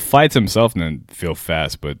 The fights himself didn't feel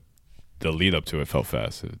fast, but the lead up to it felt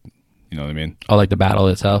fast. You know what I mean? Oh, like the battle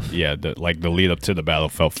itself? Yeah, the lead up to the battle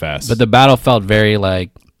felt fast. But the battle felt very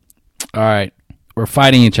like, all right, we're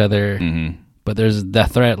fighting each other, but there's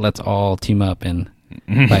that threat. Let's all team up and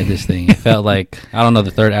fight this thing. It felt like, I don't know,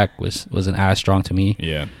 the third act wasn't as strong to me.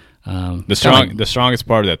 Yeah. The strongest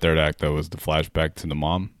part of that third act though was the flashback to the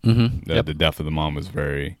mom. The death of the mom was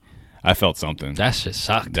very. I felt something. That shit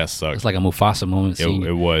sucked. That sucked. It's like a Mufasa moment.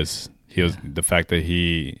 It was. He was the fact that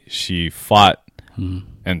she fought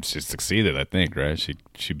and she succeeded. I think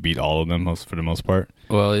she beat all of them for the most part.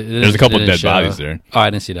 Well, there's a couple of dead bodies there. Oh, I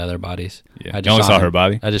didn't see the other bodies. Yeah, you only saw her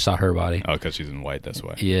body. I just saw her body. Oh, because she's in white. That's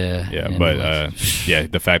why. Yeah. But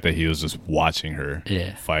the fact that he was just watching her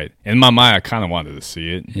fight. In my mind, I kind of wanted to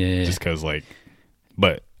see it. Yeah. Just because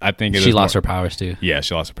but I think she lost her powers too. Yeah,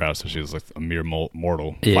 she lost her powers, so she was like a mere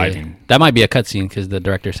mortal fighting. That might be a cutscene because the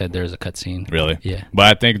director said there's a cutscene. Really? Yeah. But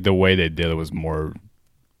I think the way they did it was more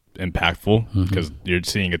impactful because you're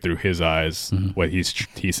seeing it through his eyes, what he's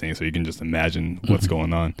seeing, so you can just imagine what's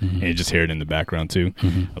going on, and you just hear it in the background too.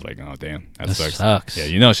 I was like, oh damn, that sucks. Yeah,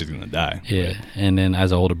 you know she's gonna die. Yeah, and then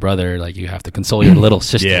as an older brother, like you have to console your little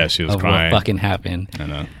sister. Yeah, she was crying. What fucking happened? I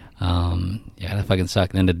know. Yeah, that fucking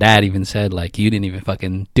sucked. And the dad even said, like, you didn't even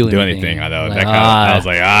fucking do anything. I know. Like, I was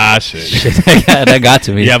like, shit. That got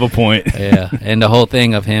to me. You have a point. Yeah. And the whole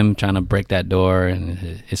thing of him trying to break that door,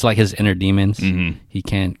 and it's like his inner demons. He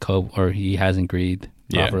can't cope, or he hasn't grieved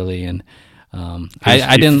properly. And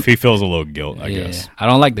I didn't. He feels a little guilt, I guess. I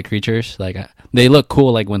don't like the creatures. Like, they look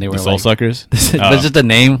cool, like when they were the soul suckers. That's just a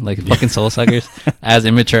name, like fucking soul suckers. As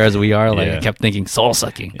immature as we are, like I kept thinking soul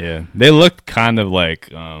sucking. Yeah, they looked kind of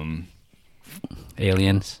like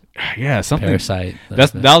aliens. Yeah, something. Parasite.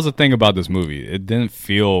 That was the thing about this movie. It didn't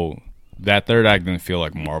feel, that third act didn't feel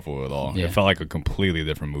like Marvel at all. Yeah. It felt like a completely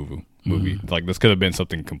different movie. Like this could have been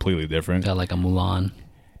something completely different. Felt like a Mulan.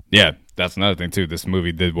 Yeah, that's another thing too. This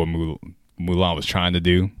movie did what Mulan was trying to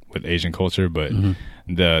do with Asian culture, but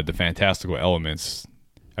the fantastical elements.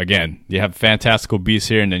 Again, you have fantastical beasts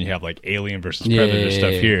here, and then you have like Alien versus Predator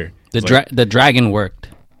stuff here. The dragon worked.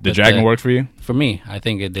 The dragon worked for you? For me, I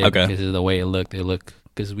think it did because of the way it looked.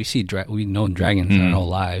 Because we see we know dragons our whole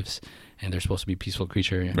lives, and they're supposed to be a peaceful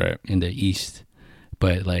creature in the East,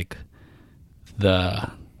 but like the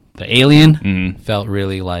alien felt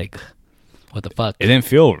really like, what the fuck? It didn't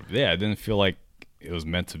feel like it was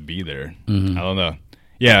meant to be there. I don't know.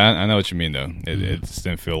 Yeah, I know what you mean though. It just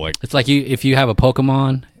didn't feel like it's like if you have a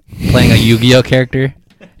Pokemon playing a Yu-Gi-Oh character.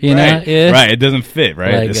 You know, right? It doesn't fit,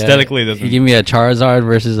 right? Like, aesthetically, it doesn't. You give me a Charizard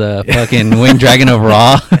versus a fucking Winged Dragon of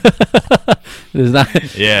Raw. It's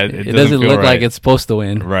not. Yeah, it doesn't look like it's supposed to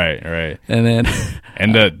win. Right. And then,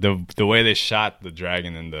 and the way they shot the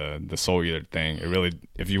dragon and the Soul Eater thing, it really,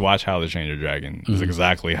 if you watch How to Train Your Dragon, is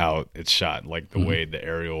exactly how it's shot, like the way the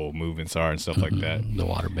aerial movements are and stuff like that. The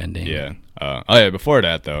water bending. Yeah. Before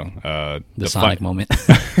that though, the Sonic moment.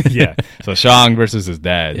 Yeah. So Shang versus his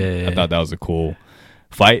dad. I thought that was a cool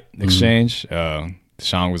fight exchange.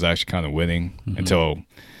 Shang was actually kind of winning until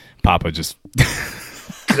Papa just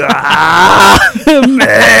man,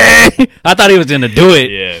 I thought he was gonna do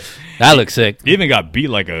it. Yeah, that looks sick. He even got beat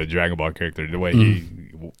like a Dragon Ball character the way he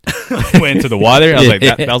went into the water. I was like,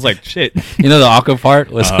 that was like shit. You know, the awkward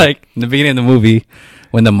part was like in the beginning of the movie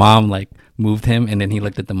when the mom like moved him, and then he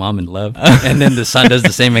looked at the mom in love, and then the son does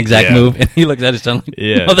the same exact move, and he looks at his son like,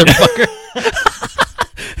 motherfucker.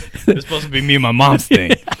 It's supposed to be me and my mom's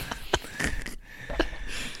thing.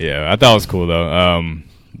 Yeah, I thought it was cool though.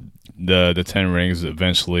 The 10 rings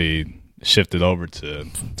eventually shifted over to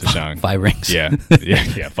Shang. 5 rings. Yeah,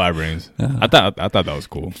 5 rings. I thought that was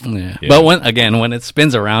cool. Yeah. But when it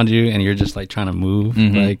spins around you and you're just like trying to move,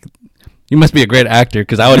 like you must be a great actor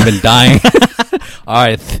because I would have been dying. All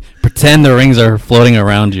right, pretend the rings are floating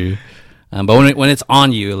around you. But when it's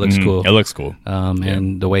on you, it looks cool. It looks cool.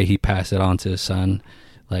 And the way he passed it on to his son,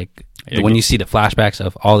 like when you see the flashbacks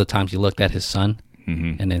of all the times he looked at his son,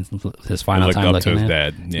 and then his final time looking to his at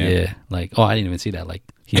dad. Yeah, like I didn't even see that. Like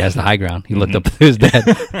he has the high ground. He looked up to his dad,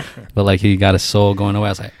 but like he got his soul going away.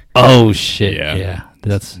 I was like, oh shit, yeah.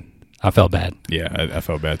 I felt bad. Yeah, I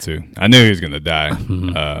felt bad too. I knew he was gonna die.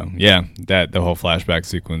 The whole flashback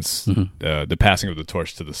sequence, the passing of the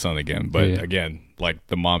torch to the son again. But again, like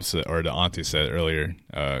the mom said or the auntie said earlier,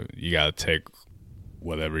 you gotta take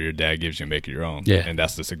whatever your dad gives you and make it your own. Yeah, and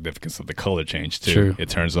that's the significance of the color change too. True. It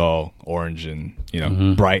turns all orange and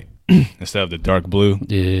bright instead of the dark blue.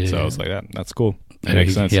 Yeah. So I was like, that's cool. That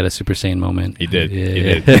makes sense. He had a Super Saiyan moment. He did. Yeah. He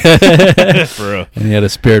did. For real. And he had a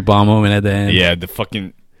spirit bomb moment at the end. Yeah, the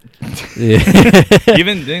fucking.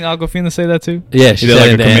 Even didn't Aquafina say that too? Yeah, she said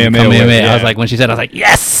like a Kamehameha. Yeah. I was like, when she said, I was like,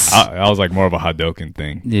 yes. I was like more of a Hadoken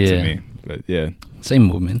thing to me, but yeah, same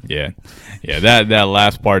movement. Yeah. That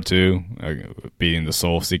last part too, beating the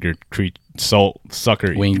soul seeker, soul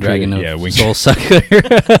sucker, winged dragon, soul sucker.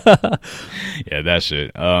 Yeah, that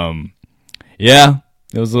shit. Yeah,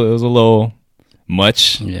 it was a little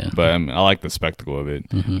much. Yeah, but I like the spectacle of it.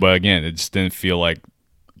 But again, it just didn't feel like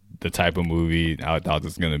the type of movie I thought it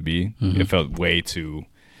was gonna be. It felt way too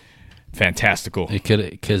fantastical. It could,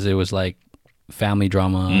 because it was like family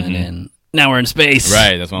drama, and then now we're in space.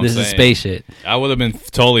 Right, that's what I'm saying. This is space shit. I would have been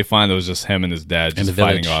totally fine if it was just him and his dad just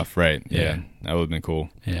fighting off. Right. Yeah. That would have been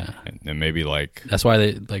cool. Yeah. And maybe like that's why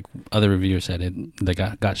they like other reviewers said they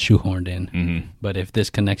got shoehorned in. But if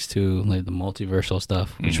this connects to like the multiversal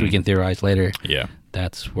stuff, which we can theorize later,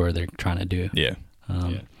 that's where they're trying to do. Yeah.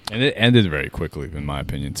 And it ended very quickly, in my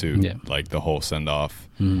opinion, too. Yeah. Like the whole send off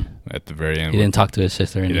at the very end. He didn't talk to his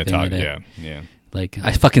sister or anything. He didn't talk. Like that. Yeah. Like,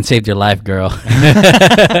 I fucking saved your life, girl.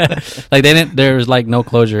 Like there was like no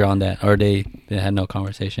closure on that, or they had no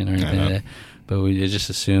conversation or anything like that. But we just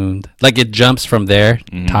assumed, like, it jumps from there,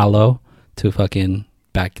 Talo, to fucking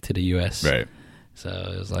back to the U.S. Right. So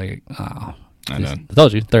it was like, I know.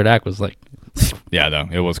 told you, third act was like. Yeah, no,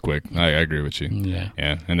 it was quick. I agree with you. Yeah.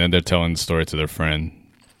 And then they're telling the story to their friend.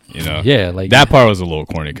 You know, like that part was a little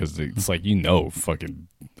corny because it's like, fucking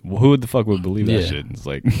who the fuck would believe that shit? It's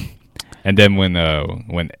like, and then when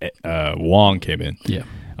Wong came in,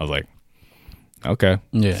 I was like, okay,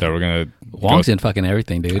 so we're gonna Wong's in fucking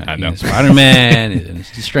everything, dude. I know, Spider-Man, and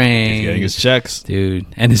Strange, he's getting his checks, dude,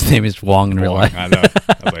 and his name is Wong in real life. I know.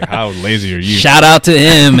 I was like, how lazy are you? Shout out to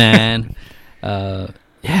him, man. I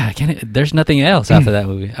can't. There's nothing else after that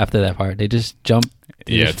movie. After that part, they just jump.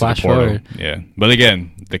 Just flash forward. Yeah, but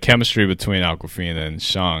again, the chemistry between Awkwafina and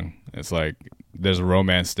Shang, it's like there's a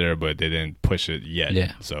romance there, but they didn't push it yet.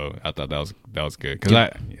 Yeah. So I thought that was good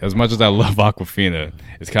because as much as I love Awkwafina,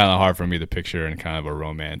 it's kind of hard for me to picture in kind of a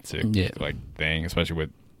romantic like thing, especially with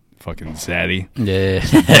fucking zaddy. Yeah.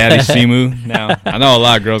 Zaddy Simu now. I know a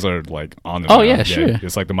lot of girls are like on them. Oh, now. yeah, sure.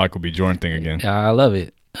 It's like the Michael B. Jordan thing again. Yeah, I love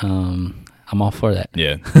it. I'm all for that.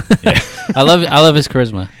 Yeah. I love his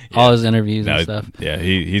charisma. Yeah. All his interviews and stuff. Yeah,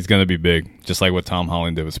 he's gonna be big. Just like what Tom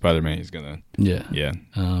Holland did with Spider-Man, he's gonna. Yeah. Yeah.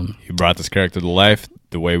 He brought this character to life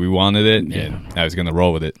the way we wanted it, and now he's gonna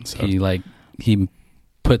roll with it. So. He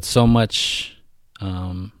put so much.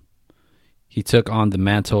 He took on the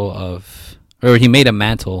mantle or he made a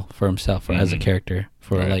mantle for himself as a character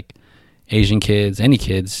for like Asian kids, any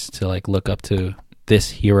kids to like look up to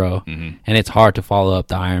this hero, and it's hard to follow up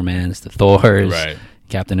the Iron Mans, the Thors,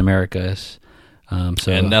 Captain Americas.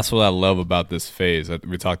 And that's what I love about this phase.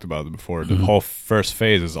 We talked about it before. The whole first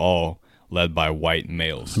phase is all led by white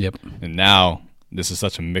males. Yep. And now this is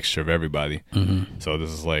such a mixture of everybody. So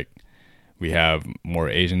this is like we have more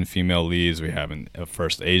Asian female leads. We have a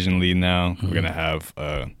first Asian lead now. We're gonna have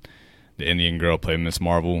the Indian girl play Miss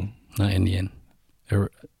Marvel. Not Indian,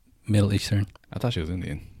 or Middle Eastern. I thought she was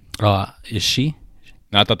Indian. Is she?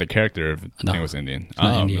 No, I thought the character was Indian.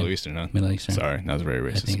 Indian. Middle Eastern, huh? Middle Eastern. Sorry, that was very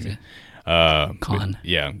racist. I think so. Khan.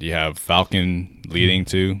 Yeah, you have Falcon leading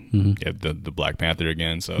too. You have the Black Panther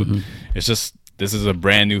again. So it's just this is a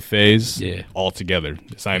brand new phase altogether.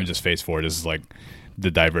 It's not even just phase 4. This is like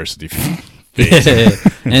the diversity phase.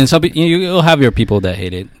 And some you'll have your people that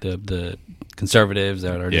hate it. The conservatives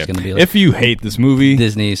that are just going to be like, if you hate this movie,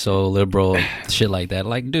 Disney so liberal, shit like that.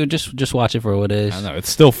 Like, dude, just watch it for what it is. I know it's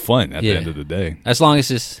still fun at the end of the day. As long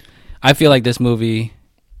as it's, I feel like this movie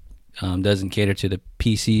doesn't cater to the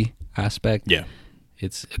PC aspect. Yeah,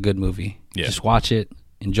 it's a good movie. Yeah, just watch it,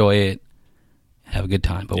 enjoy it, have a good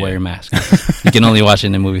time, but wear your mask. You can only watch it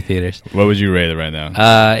in the movie theaters. What would you rate it right now?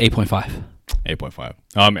 8.5. 8.5.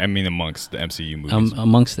 I mean, amongst the MCU movies.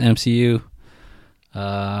 Amongst the MCU,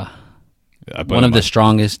 one of the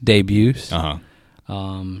strongest debuts. I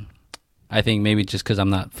think maybe just because I'm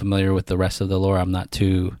not familiar with the rest of the lore, I'm not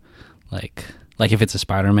too like if it's a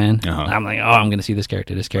Spider-Man, I'm like, oh, I'm going to see this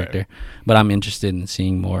character. Right. But I'm interested in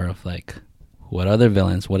seeing more of like what other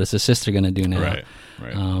villains, what is the sister going to do now?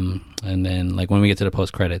 Right. And then like when we get to the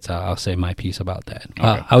post credits, I'll say my piece about that.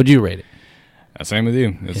 Okay. How would you rate it? Same with you.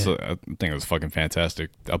 I think it was fucking fantastic.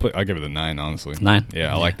 I'll give it a 9, honestly. 9.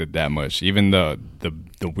 Yeah, I liked it that much. Even the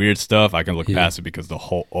weird stuff, I can look past it because the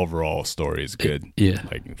whole overall story is good.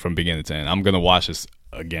 Like from beginning to end. I'm gonna watch this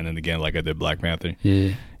again and again, like I did Black Panther.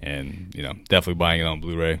 Yeah. And definitely buying it on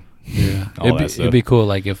Blu-ray. Yeah. It'd be cool.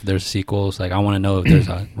 Like if there's sequels. Like I want to know if there's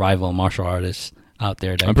a rival martial artist out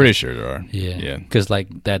there. I'm pretty sure there are. Yeah. Because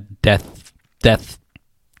like that death.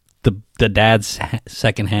 The dad's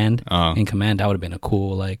second hand in command, that would have been a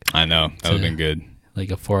cool like. I know that would have been good,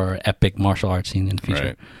 like for epic martial arts scene in the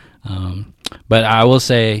future. Right. But I will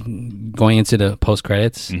say, going into the post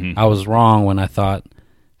credits, I was wrong when I thought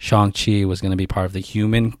Shang-Chi was going to be part of the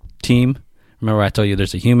human team. Remember, I told you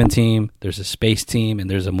there's a human team, there's a space team, and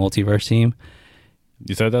there's a multiverse team.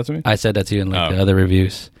 You said that to me? I said that to you in like the other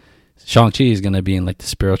reviews. Shang-Chi is going to be in like the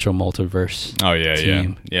spiritual multiverse. Oh, yeah,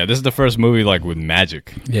 team. Yeah. This is the first movie like with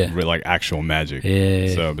magic. Yeah. With like actual magic.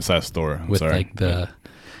 Yeah. So besides Thor. With like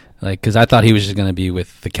because I thought he was just going to be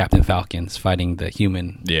with the Captain Falcons fighting the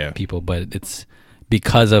human people, but it's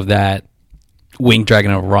because of that Winged Dragon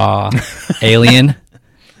of Ra alien.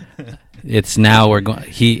 It's now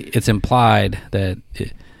it's implied that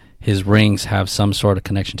his rings have some sort of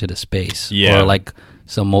connection to the space. Yeah. Or like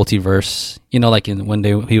some multiverse, like when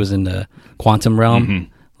he was in the quantum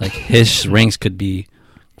realm, like his rings could be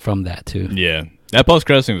from that too. Yeah, that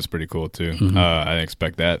post-credit scene was pretty cool too. I didn't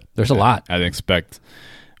expect that. There's a lot. I didn't expect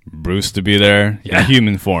Bruce to be there in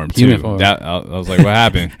human form too. That I was like, what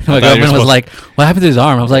happened? My girlfriend was like, what happened to his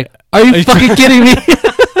arm? I was like, are you fucking kidding me?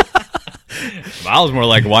 I was more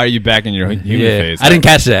like, why are you back in your human phase? I didn't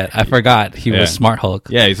catch that. I forgot he was Smart Hulk.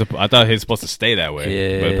 Yeah, I thought he was supposed to stay that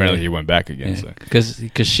way, but apparently he went back again.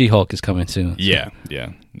 Because She-Hulk is coming soon. So. Yeah,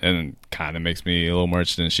 and it kind of makes me a little more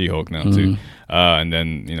interested in She-Hulk now too. And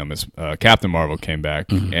then Miss Captain Marvel came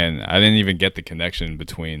back, and I didn't even get the connection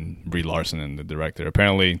between Brie Larson and the director.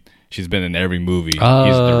 Apparently, she's been in every movie he's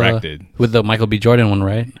directed with the Michael B. Jordan one,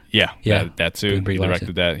 right? Yeah, that too. He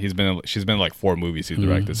directed that. She's been in like 4 movies he's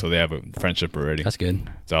directed, so they have a friendship already. That's good.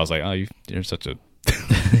 So I was like, oh, you're such a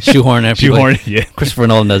shoehorn. Yeah. Christopher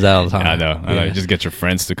Nolan does that all the time. I know. You just get your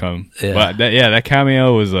friends to come. Yeah. But that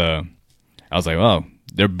cameo was I was like, oh,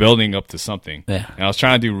 they're building up to something. Yeah. And I was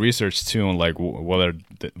trying to do research too on like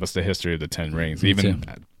what's the history of the 10 rings. Even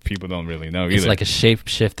people don't really know either. It's like a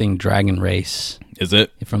shape-shifting dragon race. Is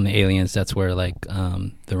it? From the aliens, that's where like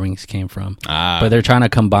the rings came from. Ah. But they're trying to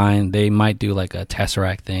combine, they might do like a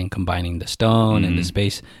Tesseract thing, combining the stone and the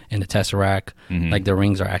space and the Tesseract. Like the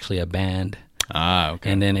rings are actually a band. Ah,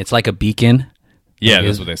 okay. And then it's like a beacon. Yeah, like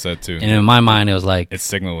that's what they said too. And in my mind, it was like... It's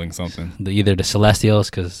signaling something. Either the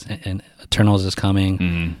Celestials, because Eternals is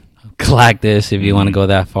coming. Galactus, if you want to go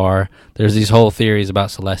that far. There's these whole theories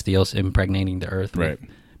about Celestials impregnating the Earth. Right.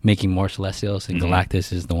 Making more Celestials. And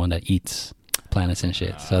Galactus is the one that eats planets and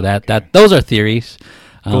shit. So those are theories.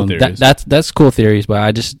 Cool theories. That's cool theories,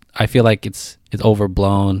 but I feel like it's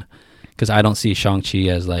overblown because I don't see Shang-Chi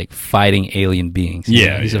as like fighting alien beings.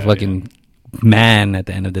 He's a fucking man at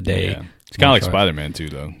the end of the day. Yeah. It's kind of like Spider-Man too,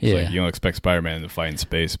 though. It's yeah, like you don't expect Spider-Man to fight in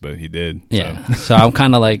space, but he did. Yeah, so I'm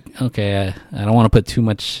kind of like, okay, I don't want to put too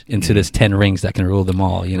much into this 10 rings that can rule them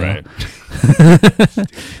all, you know. Right.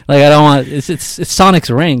 Like I don't want it's Sonic's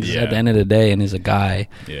rings at the end of the day, and he's a guy.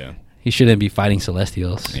 Yeah. He shouldn't be fighting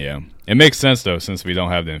Celestials. Yeah. It makes sense, though, since we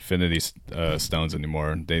don't have the Infinity Stones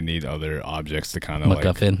anymore. They need other objects to kind of look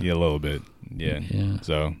up in. Yeah, a little bit. Yeah.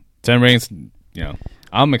 So 10 rings, you know.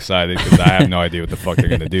 I'm excited because I have no idea what the fuck they're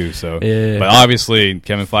gonna do. So, but obviously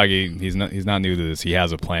Kevin Feige, he's not new to this. He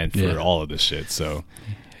has a plan for all of this shit. So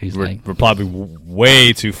we're probably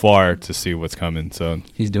way too far to see what's coming. So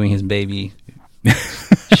he's doing his baby,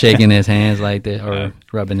 shaking his hands like that, or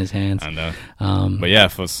rubbing his hands. I know. But yeah,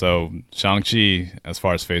 so Shang-Chi, as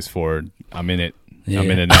far as Phase 4, I'm in it. Yeah.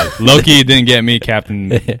 I'm in it now. Loki didn't get me.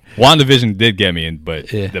 WandaVision did get me in, but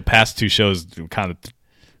the past two shows kind of.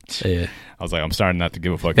 I was like, I'm starting not to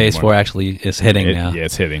give a fuck. Phase 4 actually is hitting now. Yeah,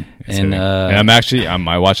 it's hitting. And I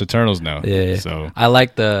might watch Eternals now. Yeah. So I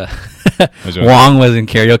like the Wong was in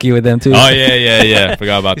karaoke with them too. Oh yeah.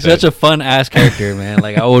 Forgot about he's that. He's such a fun ass character, man.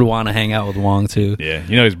 Like I would want to hang out with Wong too. Yeah,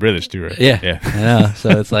 you know he's British too, right? Yeah. I know. So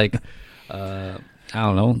it's like, I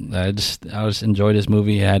don't know. I just enjoyed this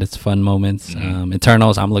movie. It had its fun moments.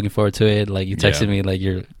 Eternals, I'm looking forward to it. Like you texted me, like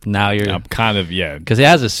you're. I'm kind of because it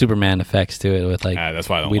has a Superman effects to it with like. That's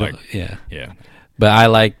why I don't like. Yeah. But I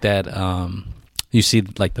like that. You see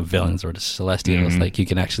like the villains or the Celestials. Like you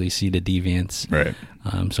can actually see the deviants. Right.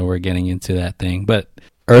 So we're getting into that thing, but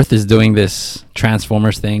Earth is doing this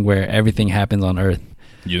Transformers thing where everything happens on Earth.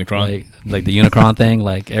 Unicron. Like the Unicron thing.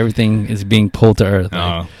 Like everything is being pulled to Earth.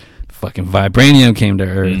 Like, fucking vibranium came to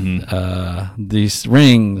Earth. These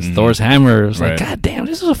rings, Thor's hammer. It's like, God damn,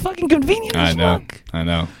 this is a fucking convenient. I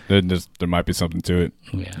know. There might be something to it.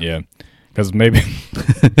 Yeah. Because maybe,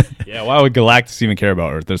 why would Galactus even care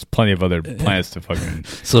about Earth? There's plenty of other planets to fucking.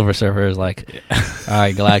 Silver Surfer is like, all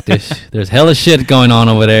right, Galactus, there's hella shit going on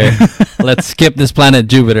over there. Let's skip this planet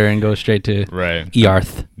Jupiter and go straight to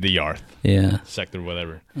Earth. The Earth. Yeah. Sector,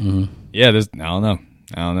 whatever. Yeah, I don't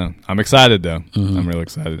know. I'm excited though. I'm really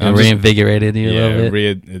excited. It reinvigorated you a little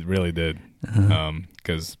bit. It really did.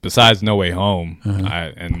 Because besides No Way Home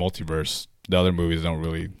and Multiverse, the other movies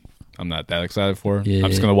I'm not that excited for. I'm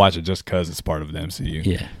just gonna watch it just because it's part of the MCU.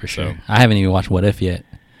 Yeah, for sure. I haven't even watched What If yet.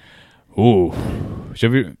 Ooh,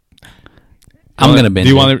 should we? I'm gonna binge. Do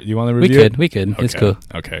you want to review it? We could. Okay. It's cool.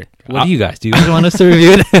 Okay. What do you guys? Do you guys want us to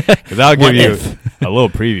review it? Because I'll give you a little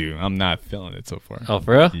preview. I'm not feeling it so far. Oh,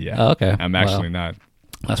 for real? Yeah. Oh, okay. I'm actually not.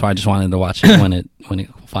 That's why I just wanted to watch it when it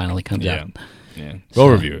finally comes out. Yeah. We'll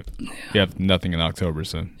review it. We have nothing in October,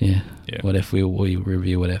 so yeah. What if we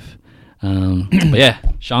review What If? But yeah,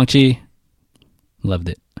 Shang-Chi, loved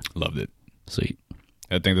it. Sweet.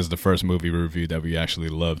 I think this is the first movie review that we actually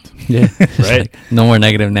loved. Yeah. Right? Like, no more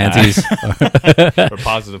negative Nancy's. Or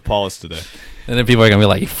positive Paulus today. And then people are going to be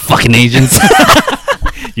like, you fucking Asians.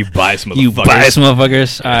 You biased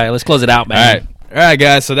motherfuckers. All right, let's close it out, man. All right,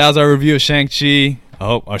 guys. So that was our review of Shang-Chi.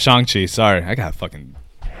 Or Shang-Chi. Sorry. I got to fucking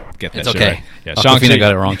get that shit right. Yeah, Shang-Chi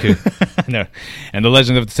got it wrong, too. No. And The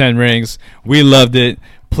Legend of the Ten Rings. We loved it.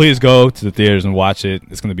 Please go to the theaters and watch it.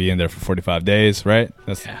 It's going to be in there for 45 days, right?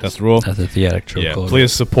 That's the rule. That's a theatrical. Yeah.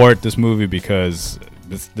 Please support this movie because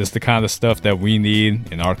this is the kind of stuff that we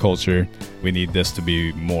need in our culture. We need this to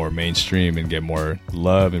be more mainstream and get more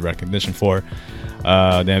love and recognition for.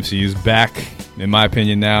 The MCU's back, in my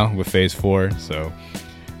opinion, now with Phase 4. So,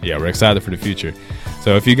 yeah, we're excited for the future.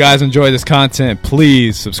 So if you guys enjoy this content,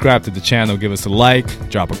 please subscribe to the channel. Give us a like.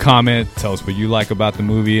 Drop a comment. Tell us what you like about the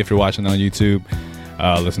movie if you're watching on YouTube.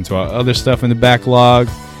 Listen to our other stuff in the backlog,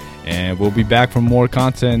 and we'll be back for more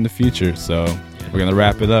content in the future. So we're going to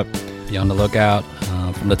wrap it up. Be on the lookout.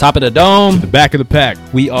 From the top of the dome to the back of the pack,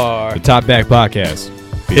 we are the Top Back Podcast.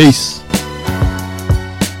 Peace.